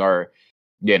 vocals are,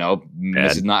 you know,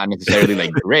 this is Bad. not necessarily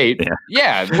like great. Yeah.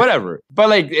 Yeah, whatever. But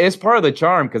like it's part of the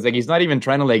charm because like he's not even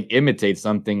trying to like imitate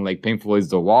something like Pink Floyd's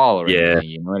The Wall or Yeah. anything.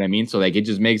 You know what I mean? So like it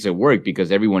just makes it work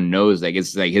because everyone knows like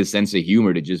it's like his sense of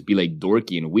humor to just be like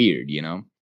dorky and weird, you know?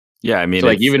 Yeah, I mean, So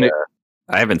like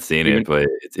I haven't seen even it, but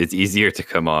it's easier to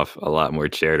come off a lot more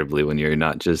charitably when you're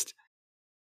not just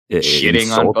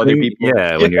shitting on other insulting. people.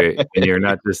 Yeah, when you're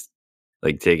not just,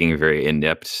 like, taking very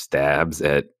inept stabs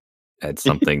at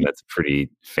something that's pretty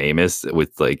famous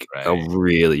with, like, a Right.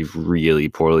 really, really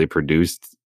poorly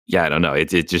produced. Yeah, I don't know, it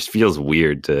just feels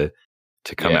weird to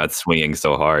come Yeah. out swinging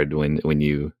so hard when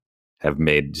you have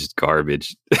made just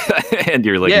garbage, and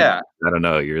you're like, Yeah. I don't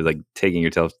know, you're, like, taking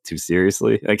yourself too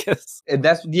seriously, I guess. And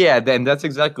then that's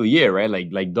exactly it, right?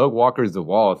 Like Doug Walker's The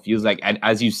Wall feels like, and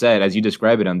as you said, as you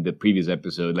described it on the previous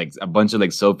episode, like a bunch of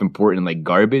like self-important like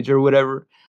garbage or whatever,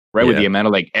 right? With the Yeah. amount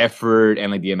of like effort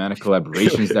and like the amount of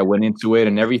collaborations that went into it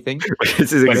and everything.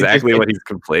 This is But exactly what he's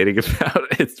complaining about.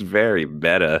 It's very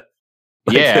meta.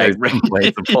 Like, yeah, his right.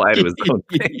 complaints apply to his own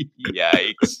thing.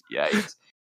 Yikes, yikes.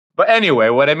 But anyway,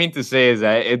 what I mean to say is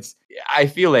that I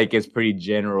feel like it's pretty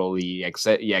generally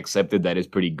accepted that it's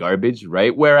pretty garbage,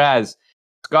 right? Whereas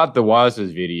Scott the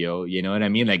Waz's video, you know what I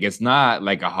mean? Like it's not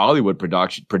like a Hollywood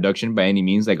production by any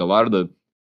means. Like a lot of the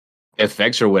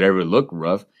effects or whatever look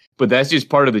rough, but that's just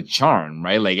part of the charm,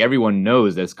 right? Like everyone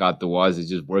knows that Scott the Waz is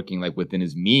just working like within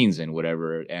his means and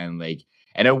whatever, and like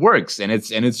and it works, and it's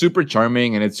super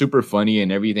charming and it's super funny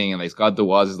and everything, and like Scott the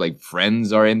Waz's like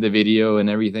friends are in the video and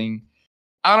everything.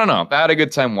 I don't know. I had a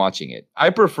good time watching it.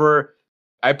 I prefer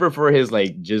his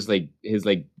like just like his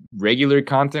like regular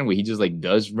content where he just like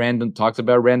does random talks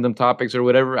about random topics or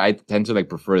whatever. I tend to like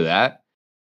prefer that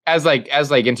as like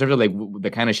in terms of like the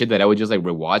kind of shit that I would just like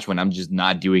rewatch when I'm just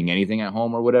not doing anything at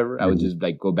home or whatever. I would just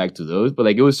like go back to those. But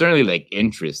like it was certainly like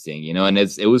interesting, you know, and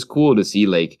it was cool to see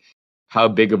like how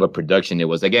big of a production it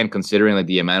was. Again, considering like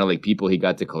the amount of like people he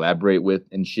got to collaborate with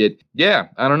and shit. Yeah,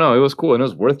 I don't know. It was cool and it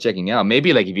was worth checking out.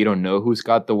 Maybe like if you don't know who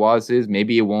Scott the Woz is,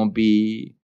 maybe it won't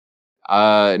be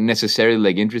necessarily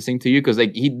like interesting to you because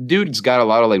like dude's got a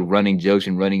lot of like running jokes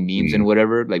and running memes and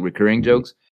whatever, like recurring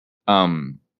jokes.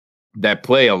 That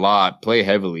play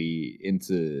heavily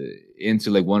into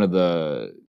like one of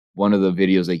the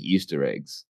videos like Easter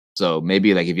eggs. So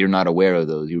maybe like if you're not aware of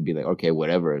those, you'd be like, okay,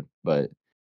 whatever. But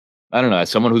I don't know. As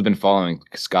someone who's been following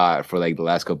Scott for like the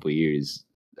last couple of years,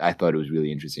 I thought it was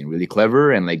really interesting, really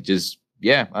clever, and like just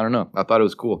yeah, I don't know. I thought it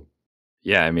was cool.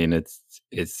 Yeah, I mean it's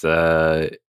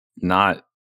not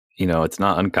it's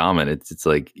not uncommon. It's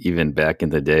like even back in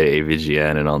the day,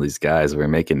 AVGN and all these guys were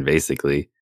making basically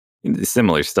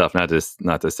similar stuff. Not to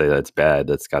say that's bad.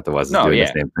 That Scott the Waz is No, doing the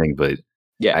yeah, same thing, but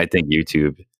yeah, I think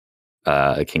YouTube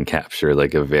can capture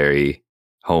like a very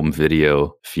home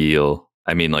video feel.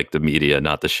 I mean, like the media,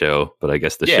 not the show, but I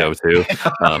guess the yeah. show too.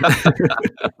 Um,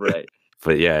 Right.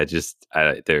 but yeah,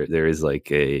 there is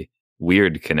like a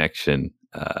weird connection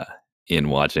in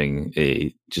watching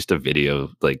just a video.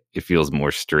 Like it feels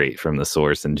more straight from the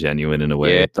source and genuine in a Yeah,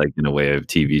 way, like in a way a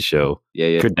TV show yeah,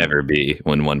 yeah. could never be.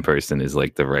 When one person is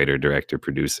like the writer, director,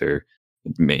 producer,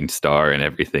 main star, and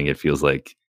everything, it feels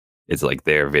like it's like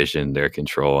their vision, their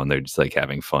control, and they're just like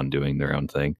having fun doing their own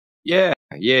thing. Yeah,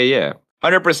 yeah, yeah.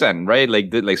 100%, right? Like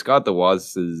like Scott the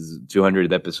Waz's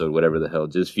 200th episode, whatever the hell,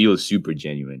 just feels super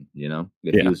genuine, you know?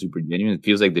 It Yeah. feels super genuine. It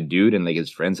feels like the dude and like his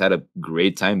friends had a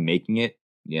great time making it,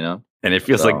 you know? And it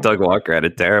feels like So, Doug Walker had a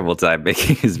terrible time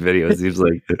making his videos. He was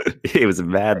like he was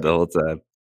mad right, the whole time.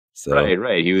 So right,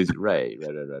 right. He was right.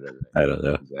 I don't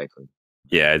know. Exactly.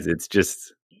 Yeah, it's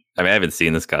just I mean I haven't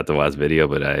seen the Scott the Woz video,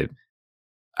 but I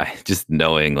just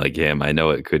knowing like him, I know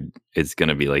it's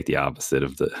gonna be like the opposite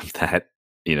of that.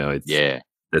 It's Yeah.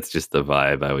 that's just the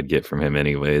vibe I would get from him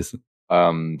anyways.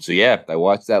 So yeah, I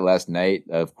watched that last night.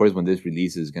 Of course, when this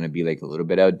release is gonna be like a little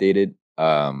bit outdated.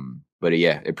 But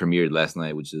yeah, it premiered last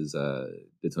night, which is the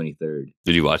 23rd.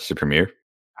 Did you watch the premiere?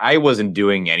 I wasn't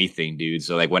doing anything, dude.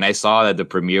 So like when I saw that the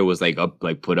premiere was like up,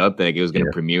 like put up, that like, it was gonna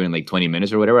Yeah. premiere in like 20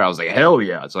 minutes or whatever, I was like, hell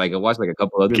yeah! So like I watched like a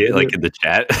couple other Get like videos. in the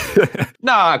chat.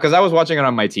 Nah, because I was watching it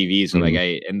on my TV. So like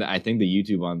Mhm. I think the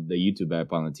YouTube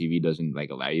app on the TV doesn't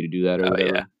like allow you to do that or Oh yeah.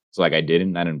 whatever. So like I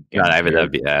didn't. I Not didn't having care.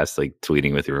 that be asked, like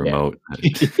tweeting with your Yeah. remote.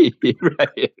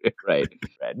 right,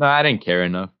 right. No, I didn't care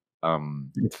enough.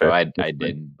 It's So fair. I It's fine.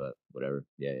 didn't, but whatever.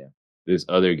 Yeah, yeah. This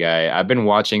other guy, I've been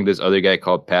watching this other guy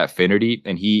called Pat Finnerty,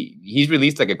 and he's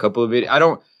released like a couple of it. I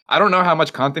don't know how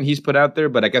much content he's put out there,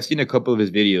 but like I've seen a couple of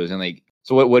his videos, and like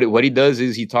so what he does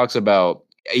is he talks about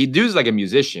he dude's like a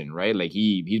musician, right? Like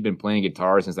he's been playing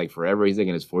guitar since like forever. He's like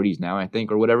in his 40s now, I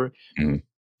think, or whatever. Mhm.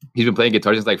 He's been playing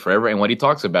guitar since like forever, and what he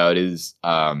talks about is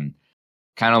kind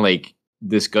of like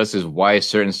discusses why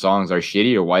certain songs are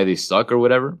shitty or why they suck or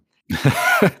whatever.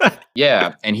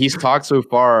 Yeah, and he's talked so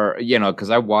far, because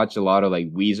I watch a lot of like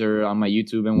Weezer on my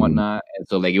YouTube and Mhm. whatnot, and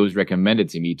so like it was recommended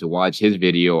to me to watch his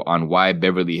video on why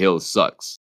Beverly Hills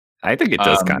sucks. I think it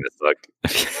does Um, kinda suck.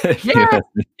 If you yeah, ask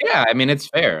me. yeah, I mean it's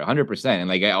fair, 100%, and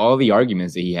like all the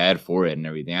arguments that he had for it and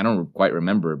everything, I don't quite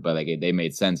remember, but like they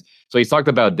made sense. So he's talked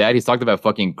about that. He's talked about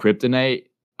fucking Kryptonite.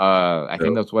 I think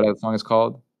So, that's what that song is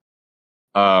called.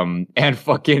 And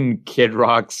fucking Kid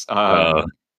Rock's uh,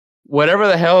 whatever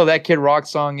the hell that Kid Rock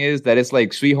song is, that it's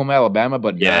like Sweet Home Alabama,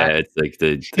 but yeah, not. it's like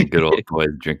the good old boys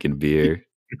drinking beer.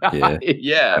 Yeah, I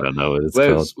Yeah. don't know what it's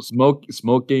Well, called.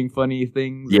 smoking funny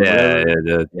things or Yeah,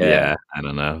 whatever. Yeah. yeah, I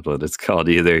don't know what it's called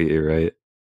either, you're right.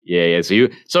 Yeah, yeah.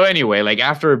 So anyway, like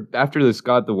after the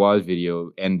Scott the Woz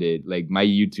video ended, like my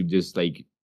YouTube just like,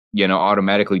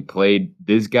 automatically played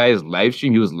this guy's live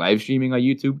stream. He was live streaming on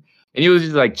YouTube. And he was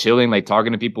just like chilling, like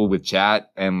talking to people with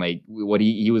chat, and like what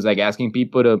he was like asking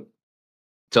people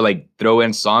to like throw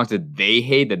in songs that they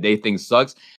hate, that they think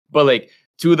sucks. But like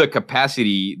to the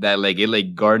capacity that like it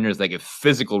like garners like a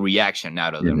physical reaction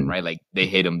out of them, Mhm. right? Like they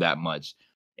hate him that much.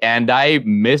 And I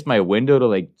missed my window to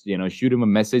like, shoot him a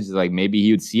message like maybe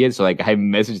he would see it. So like I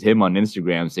messaged him on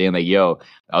Instagram saying like, yo,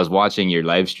 I was watching your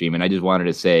live stream and I just wanted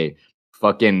to say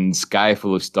fucking Sky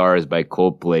Full of Stars by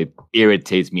Coldplay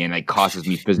irritates me and like causes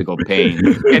me physical pain.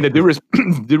 And the dude,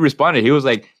 dude responded. He was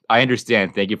like, I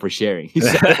understand. Thank you for sharing. He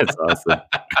said, That's awesome.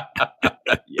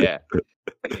 yeah.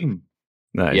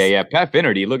 Yeah, Nice. yeah. Pat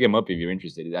Finnerty, look him up if you're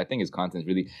interested. I think his content's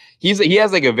really he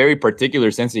has like a very particular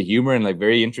sense of humor and like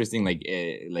very interesting like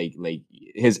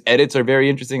his edits are very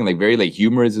interesting, like very like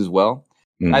humorous as well.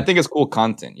 I Mm. think it's cool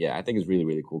content. Yeah, I think it's really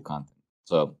really cool content.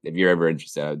 So if you're ever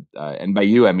interested, and by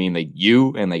you I mean like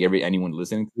you and like anyone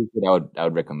listening to it, I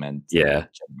would recommend Yeah.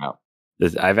 check them out.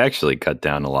 I've actually cut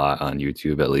down a lot on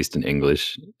YouTube, at least in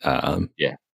English,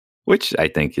 Yeah, which I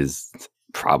think is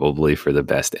probably for the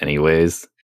best anyways.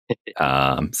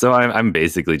 So I'm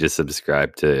basically just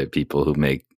subscribed to people who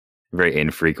make very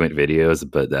infrequent videos,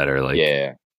 but that are like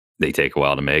yeah, they take a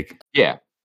while to make. yeah,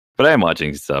 But I am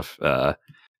watching stuff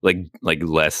like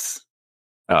less.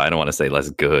 I don't want to say less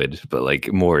good, but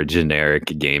like more generic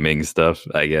gaming stuff,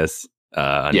 I guess,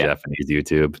 on yeah. Japanese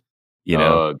YouTube. You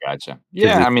know, Oh, gotcha.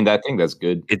 because Yeah, I mean I think that's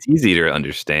good. it's easier to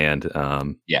understand,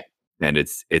 Yeah, and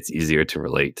it's easier to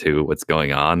relate to what's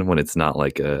going on when it's not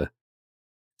like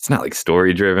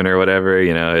story driven or whatever,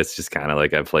 it's just kind of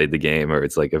like I played the game, or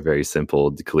it's like a very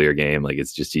simple, clear game, like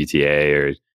it's just GTA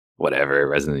or whatever,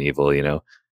 Resident Evil, yeah,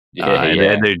 and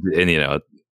yeah,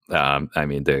 then I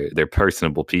mean, they're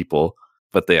personable people,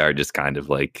 but they are just kind of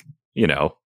like, yeah.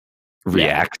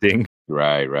 reacting.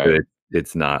 Right, But right.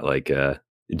 it's not like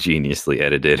geniusly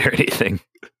edited or anything.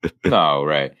 No,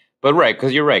 right. But right,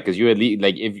 because you're right, because you at least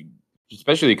like if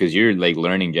especially because you're like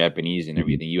learning Japanese and Mhm.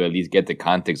 everything, you at least get the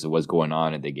context of what's going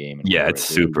on in the game and Yeah, whatever. it's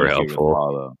So it's super easier to helpful.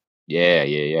 follow. Yeah,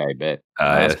 yeah, yeah. I bet. No,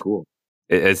 that's Uh, cool.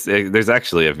 there's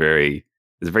actually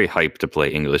it's very hype to play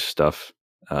English stuff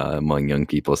among young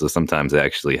people. So sometimes they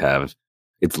actually have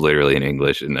it's literally in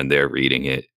English, and then they're reading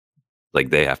it like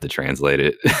they have to translate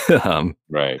it.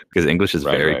 Right, Because English is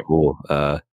right, very right. cool,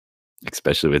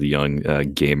 especially with young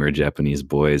gamer Japanese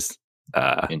boys.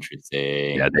 Uh, yeah,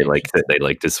 Interesting, they interesting.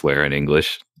 like to swear in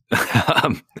English.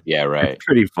 Yeah, It's right.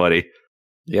 pretty funny.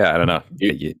 Yeah, I don't know.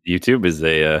 You, YouTube is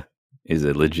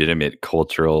a legitimate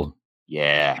cultural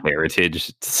yeah,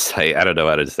 heritage site. I don't know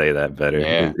how to say that better.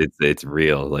 yeah, It's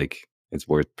real. Like it's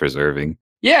worth preserving.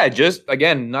 yeah. Just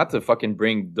again, not to fucking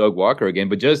bring Doug Walker again,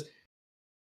 but just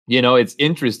it's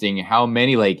interesting how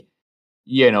many like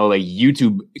like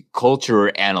YouTube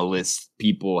culture analysts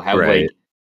people Right.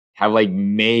 have like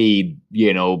made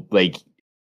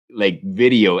like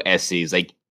video essays,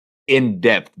 like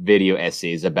in-depth video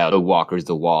essays about the Walker's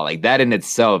the Wall. Like that in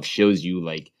itself shows you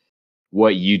like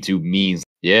what YouTube means.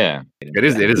 Yeah, get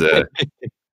into It is that.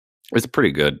 it's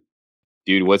pretty good.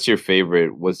 Dude, what's your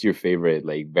favorite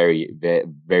like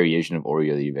variation of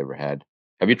Oreo that you've ever had?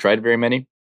 Have you tried very many?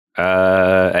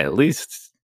 At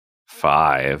least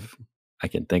 5. I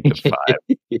can think of 5.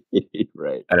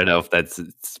 Right. I don't know if that's a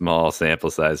small sample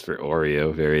size for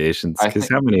Oreo variations. I Because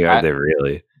think how many are there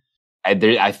really?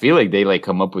 I feel like they like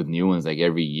come up with new ones like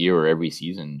every year or every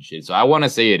season and shit. So I want to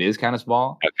say it is kind of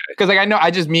small because like I know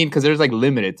I just mean because there's like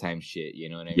limited time shit. You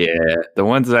know what I mean? Yeah, the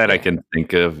ones that I Yeah, can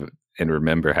think of and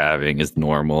remember having is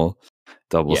normal,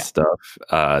 double yeah, stuff.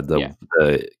 yeah.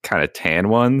 The kinda tan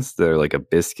ones, they're like a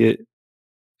biscuit.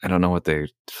 I don't know what they're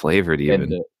flavored And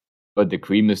even. the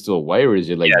cream is still white or is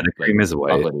it Yeah, the like cream is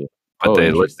white, chocolatey? but Oh, it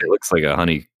interesting. looks like a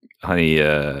honey,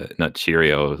 nut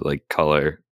Cheerio, like,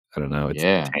 color. I don't know, it's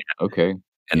Yeah. tan. Okay.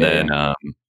 And Yeah, then, yeah.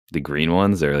 the green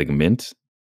ones are like mint,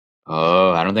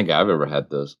 Oh, I don't think I've ever had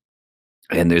those.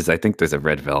 and I think there's a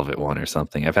red velvet one or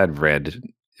something. I've had red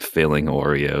filling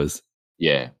Oreos,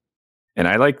 Yeah, and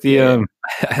I like yeah.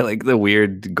 I like the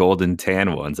weird golden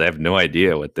tan ones. I have no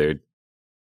idea what they're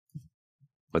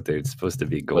supposed to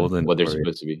be, golden What they're Oreo.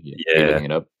 supposed to be? Yeah. Are you Yeah, looking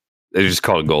it up? they're just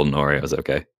called golden Oreos,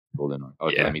 okay. Golden or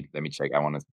okay, Yeah. let me check. I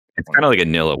It's wanna kinda like a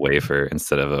Nilla wafer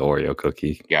instead of an Oreo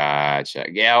cookie. Gotcha.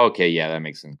 Yeah, okay, yeah, that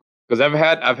makes sense. Because I've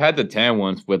had the tan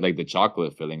ones with like the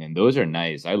chocolate filling, and those are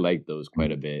nice. I like those quite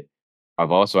Mm, a bit.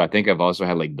 I think I've also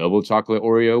had like double chocolate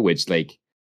Oreo, which like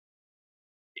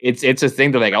it's a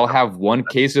thing that like I'll have one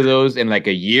case of those in like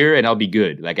a year and I'll be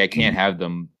good. Like mhm. I can't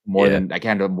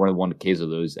have more than one case of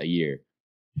those a year.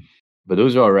 But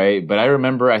those are all right. But I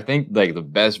remember I think like the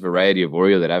best variety of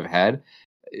Oreo that I've had,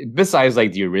 besides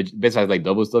like the original, besides like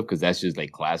double stuff, because that's just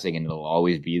like classic and it'll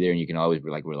always be there and you can always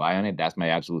like rely on it. That's my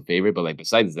absolute favorite. But like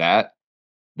besides that,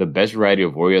 the best variety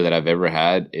of Oreo that I've ever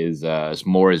had is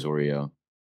s'mores Oreo,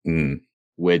 Mm.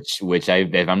 which I,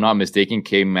 if I'm not mistaken,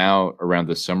 came out around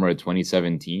the summer of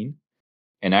 2017.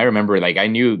 And I remember, like, I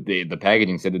knew the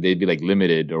packaging said that they'd be like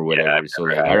limited or Yeah, whatever. I've So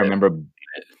never like, I had it. remember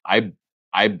I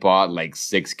I bought like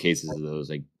 6 cases of those,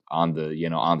 like on the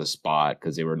on the spot,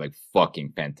 because they were like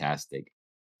fucking fantastic.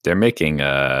 They're making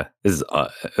this is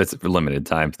it's a limited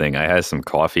time thing. I had some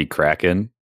coffee Kraken.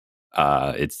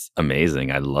 It's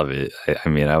amazing. I love it. I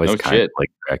mean, I was No kind of shit.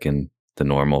 like Kraken the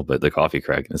normal, but the coffee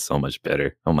Kraken is so much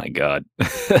better. Oh my god.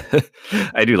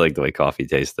 I do like the way coffee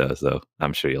tastes though, so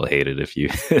I'm sure you'll hate it if you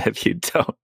if you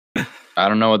don't. I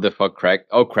don't know what the fuck crack.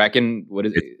 Oh, Kraken. What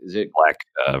is it? It's Is it? black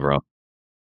rum.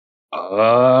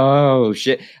 Oh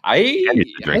shit. I used to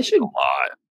I drink it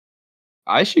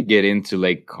a should lot. get into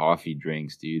like coffee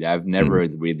drinks, dude. I've never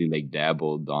Mhm. really like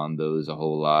dabbled on those a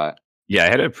whole lot. Yeah, I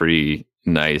had a pretty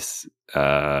nice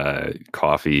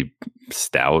coffee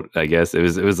stout, I guess. It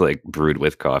was like brewed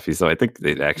with coffee. So I think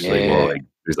it actually will Yeah. like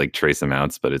there's like trace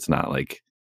amounts, but it's not like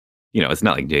it's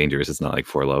not like dangerous. It's not like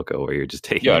Four Loco where you're just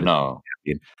taking Yeah, it. no.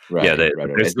 Caffeine. Yeah, Right, right, right.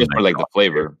 there's It's some just for nice like the coffee too.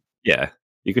 flavor. Yeah,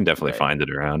 you can definitely Right. find it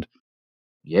around.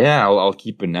 Yeah, I'll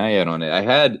keep an eye out on it. I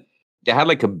had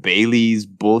like a Bailey's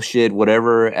bullshit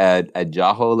whatever at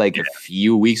Jaho like a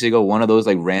few weeks ago. One of those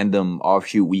like random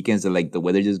offshoot weekends that like the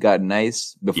weather just got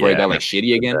nice before Yeah, it I got like remember shitty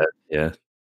you said again. that. Yeah.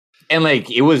 And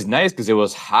like it was nice because it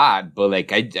was hot, but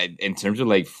like I in terms of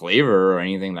like flavor or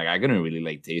anything, like I couldn't really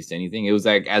like taste anything. It was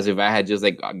like as if I had just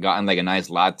like gotten like a nice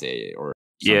latte or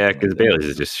Yeah, something like because that. Bailey's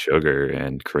is just sugar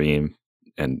and cream,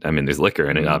 and I mean, there's liquor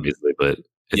in it, Mm, obviously, but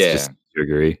it's yeah. just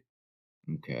sugary.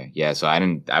 Okay. Yeah. So I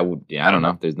didn't. I would. Yeah, I I don't don't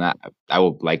know. know. There's not. I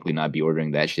will likely not be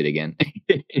ordering that shit again.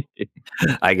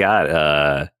 I got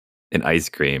an ice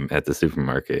cream at the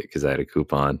supermarket because I had a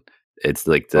coupon. It's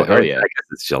like Oh or hell I yeah! guess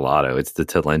it's gelato. It's the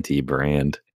Talenti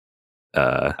brand.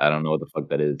 Uh, I don't know what the fuck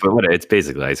that is. but what it's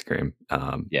basically ice cream.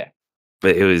 Yeah.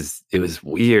 But it was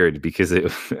weird because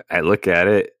I look at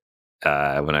it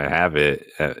when I have it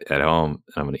at home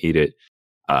and I'm gonna eat it,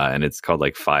 and it's called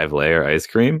like 5-layer ice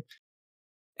cream,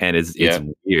 and it's Yeah.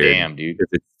 weird Damn, dude. because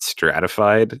it's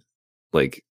stratified,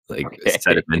 like Okay.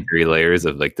 sedimentary layers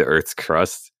of like the Earth's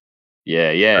crust.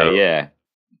 Yeah. Yeah. So Yeah.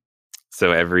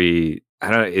 so every I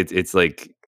don't know, it's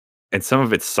like and some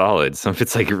of it's solid, some of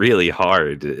it's like really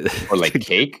hard to Or like get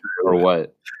cake or through.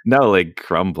 what? No, like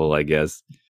crumble, I guess.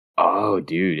 Oh,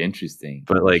 dude. Interesting.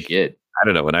 But like Shit. I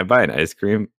don't know, when I buy an ice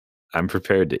cream, I'm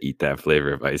prepared to eat that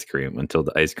flavor of ice cream until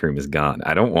the ice cream is gone.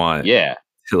 I don't want Yeah.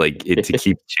 to like it to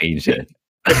keep changing.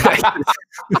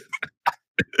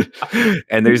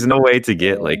 And there's no way to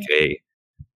get like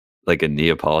a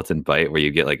Neapolitan bite where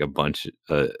you get like a bunch At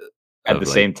the of like same at the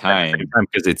same time, time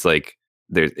because it's like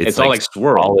it's it's all like like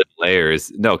swirl. solid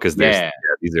layers. No, because there's Yeah.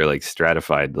 these are like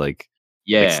stratified like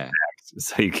Yeah. stacks.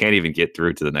 So you can't even get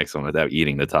through to the next one without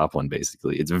eating the top one.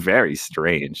 Basically, it's very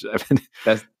strange. I mean,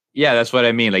 That's yeah. That's what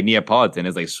I mean. Like Neapolitan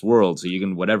is like swirled, so you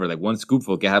can whatever. Like one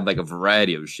scoopful can have like a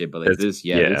variety of shit. But like that's this,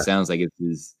 yeah, yeah, this sounds like it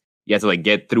is. You have to like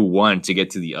get through one to get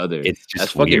to the other. it's That's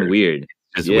just fucking weird. weird.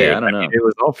 Just Yeah, weird. I I don't mean, know. it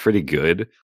was all pretty good,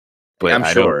 but I'm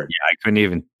sure. I couldn't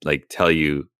even like tell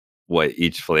you what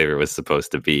each flavor was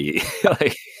supposed to be.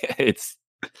 Like it's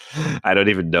I don't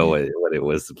even know what it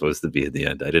was supposed to be in the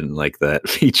end. I didn't like that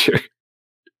feature.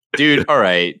 Dude, all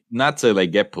right. Not to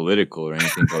like get political or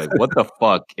anything, but like what the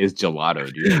fuck is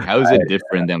gelato, dude? Like how is it I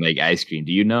different than like ice cream?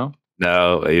 Do you know?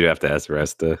 no, you'd have to ask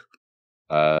Resta.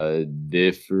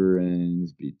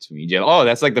 Difference between oh,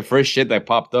 that's like the first shit that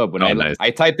popped up when Oh, nice. I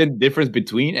typed in difference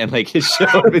between and like it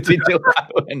showed between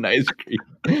gelato and ice cream.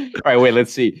 All right, wait,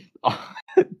 let's see.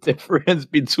 Difference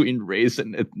between race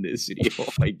and ethnicity.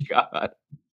 Oh my god.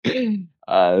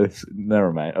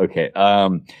 Never mind. Okay.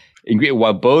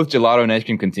 While both gelato and ice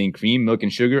cream contain cream, milk,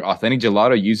 and sugar, authentic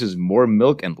gelato uses more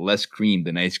milk and less cream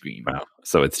than ice cream, Wow.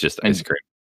 So it's just ice and cream.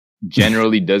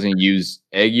 generally doesn't use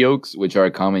egg yolks, which are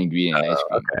a common ingredient in ice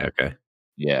cream. Okay.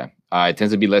 Yeah. It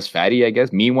tends to be less fatty, I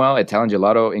guess. Meanwhile, Italian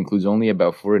gelato includes only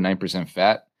about 4 to 9%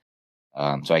 fat.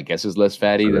 So I guess it's less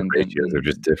fatty So the than, ratios are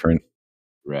just different.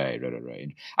 right.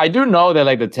 I do know that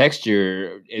like the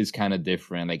texture is kind of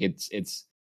different. Like it's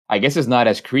I guess it's not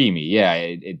as creamy. Yeah,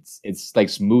 it's like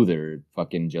smoother.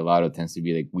 Fucking gelato tends to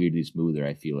be like weirdly smoother,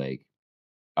 I feel like.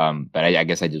 But I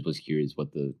guess I just was curious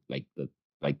what the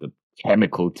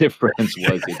chemical difference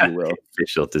was, if you will.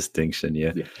 Official distinction,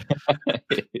 yeah.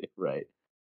 Yeah. Right.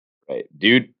 Right.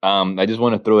 Dude, I just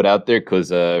want to throw it out there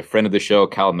because a friend of the show,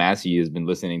 Cal Massey, has been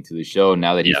listening to the show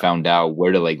now that he Yeah. found out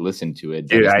where to like listen to it.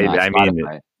 That Dude, it's not I mean,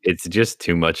 Spotify. it's just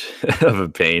too much of a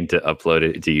pain to upload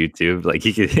it to YouTube. Like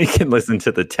he can listen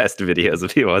to the test videos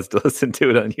if he wants to listen to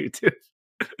it on YouTube.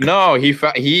 No,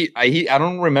 I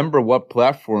don't remember what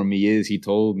platform he is. He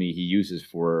told me he uses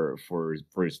for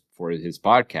his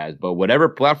podcast, but whatever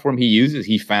platform he uses,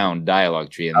 he found Dialogue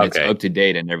Tree, and it's Okay. up to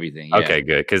date and everything. Yeah, Okay,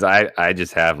 good. Because I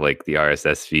just have like the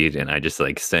RSS feed and I just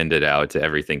like send it out to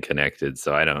everything connected.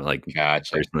 So I don't like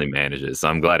gotcha. personally manage it. So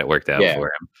I'm glad it worked out Yeah, for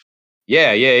him.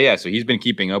 yeah. So he's been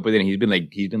keeping up with it, and he's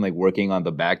been working on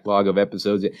the backlog of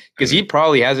episodes because he Mhm.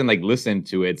 probably hasn't like listened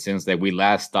to it since that we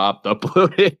last stopped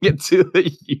uploading it to the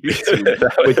YouTube,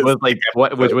 That which was was like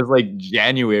what, which was like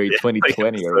January like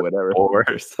 2020 or episode whatever. 4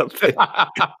 or something.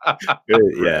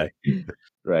 Good, yeah.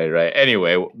 Right. Right.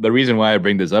 Anyway, the reason why I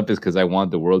bring this up is because I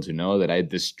want the world to know that I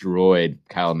destroyed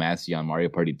Kyle Massey on Mario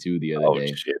Party 2 the other Oh,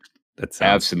 day. shit. That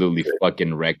sounds Absolutely good.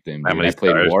 fucking wrecked him, How dude. many I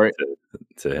played stars War.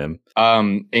 to him?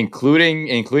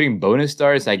 Including bonus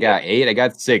stars, I Yeah. got 8. I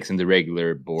got 6 in the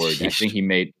regular board. Sheesh.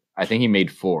 I think he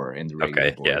made 4 in the regular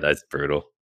Okay, yeah, board. that's brutal.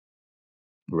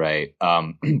 Right.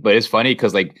 But it's funny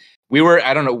because like we were,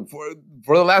 I don't know,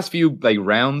 for the last few like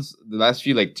rounds, the last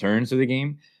few like turns of the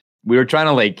game, we were trying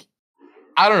to like,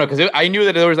 I don't know, because I knew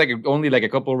that there was like only like a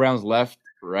couple rounds left,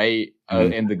 right,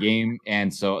 Mhm. in the game,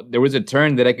 and so there was a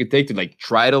turn that I could take to like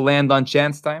try to land on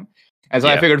chance time, and so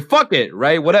I Yeah, figured, fuck it,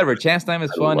 right, whatever, chance time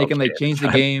is I fun. It love can like Chance change the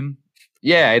Time. game.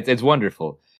 Yeah, it's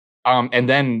wonderful. And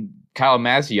then Kyle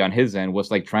Massey on his end was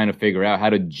like trying to figure out how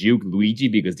to juke Luigi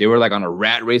because they were like on a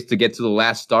rat race to get to the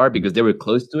last star because they were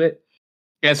close to it.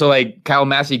 And so like Kyle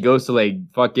Massey goes to like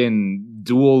fucking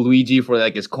duel Luigi for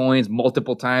like his coins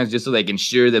multiple times just to like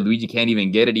ensure that Luigi can't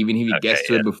even get it, even if he Okay, gets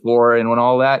to yeah. it before and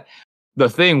all that. The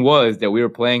thing was that we were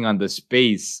playing on the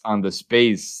space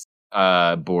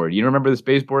board. You remember the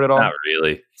space board at Not all?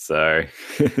 really. Sorry.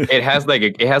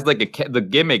 The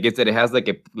gimmick is that it has like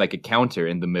a counter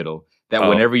in the middle that Oh,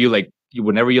 whenever you like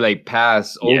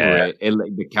pass over yeah, it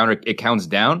like the counter it counts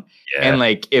down, and yeah.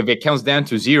 like if it counts down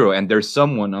to 0 and there's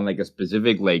someone on like a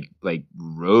specific like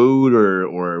road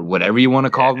or whatever you want to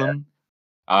call them,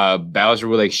 Bowser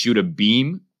will like shoot a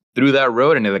beam through that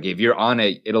road, and like if you're on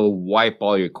it, it'll wipe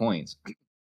all your coins.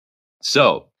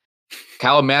 So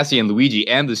Kyle Massey and Luigi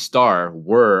and the star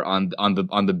were on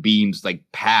the beam's like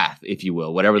path, if you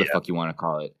will, whatever the Yeah. fuck you want to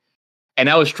call it. And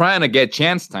I was trying to get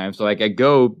chance time, so like I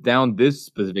go down this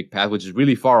specific path, which is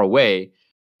really far away,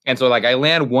 and so like I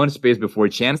land one space before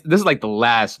chance. This is like the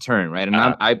last turn, right? And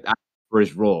I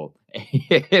first roll,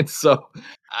 and so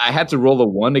I had to roll a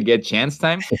 1 to get chance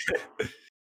time,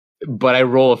 but I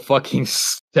roll a fucking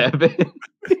 7,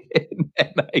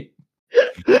 and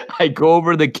I go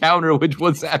over the counter, which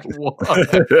was at 1.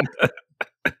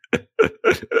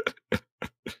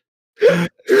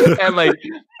 And like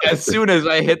as soon as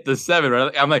I hit the 7,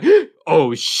 right, I'm like,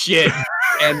 oh shit.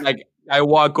 And like I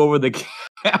walk over the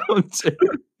counter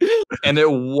and it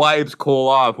wipes Cole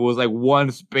off, who was like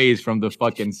one space from the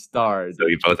fucking star. So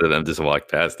you both of them just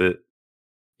walked past it?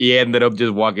 He ended up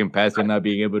just walking past and not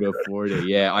being able to afford it.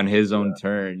 Yeah, on his own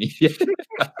turn.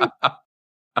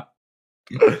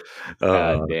 God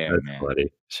Oh, damn, that's man.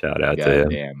 funny. Shout out to God him.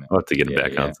 damn, man. I'll have to get him Yeah,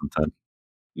 back yeah. on sometime.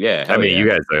 Yeah, I hell mean, you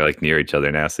yeah. guys are, like, near each other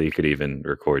now, so you could even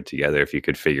record together if you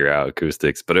could figure out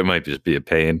acoustics, but it might just be a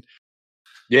pain.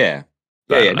 Yeah.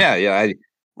 I Yeah, don't know. no, yeah.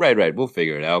 Right. We'll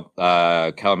figure it out.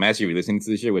 Kyle Massey, if you're listening to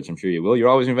this shit, which I'm sure you will, you're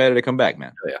always invited to come back,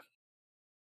 man. Oh, yeah.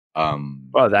 Um,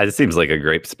 Well, that seems like a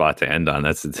great spot to end on.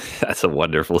 That's a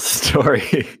wonderful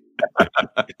story.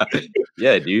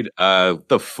 yeah, dude. What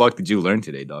the fuck did you learn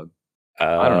today, dog?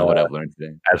 I don't know Uh, what I've learned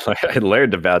today. I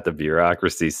learned about the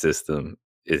bureaucracy system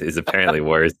is apparently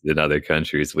worse in other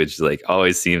countries, which, like,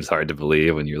 always seems hard to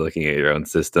believe when you're looking at your own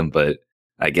system, but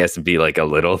I guess be, like, a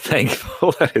little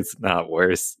thankful that it's not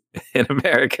worse in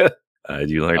America. Do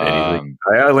you learn anything? Um,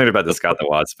 I learned about the the Scott fu- the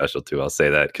Wad special too. I'll say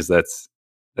that because that's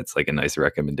like a nice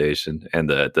recommendation, and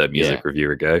the yeah, music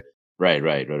reviewer guy. right.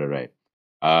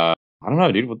 I don't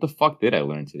know, dude. What the fuck did I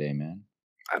learn today, man?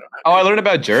 I don't know, Oh, I dude. learned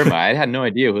about Jeremiah. I had no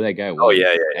idea who that guy Oh, was.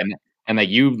 yeah, yeah, yeah. And like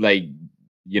you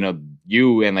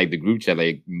and like the group chat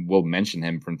like will mention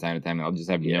him from time to time, and I'll just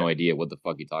have Yeah. no idea what the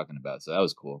fuck you're talking about. So that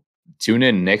was cool. Tune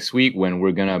in next week when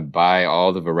we're gonna buy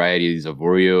all the varieties of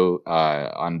Oreo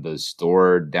on the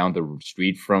store down the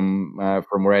street from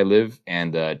where I live,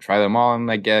 and try them all and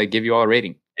like give you all a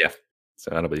rating. Yeah.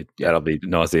 So Yeah, that'll be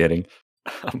nauseating.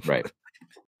 Um, right,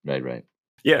 right.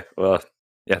 yeah. Well,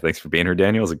 yeah. Thanks for being here,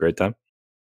 Daniel. It was a great time.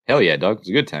 Hell yeah, dog. It was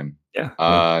a good time. Yeah.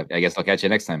 Well, I guess I'll catch you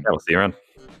next time. yeah. We'll see you around.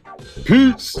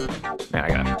 Peace. Man, I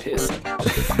got pissed.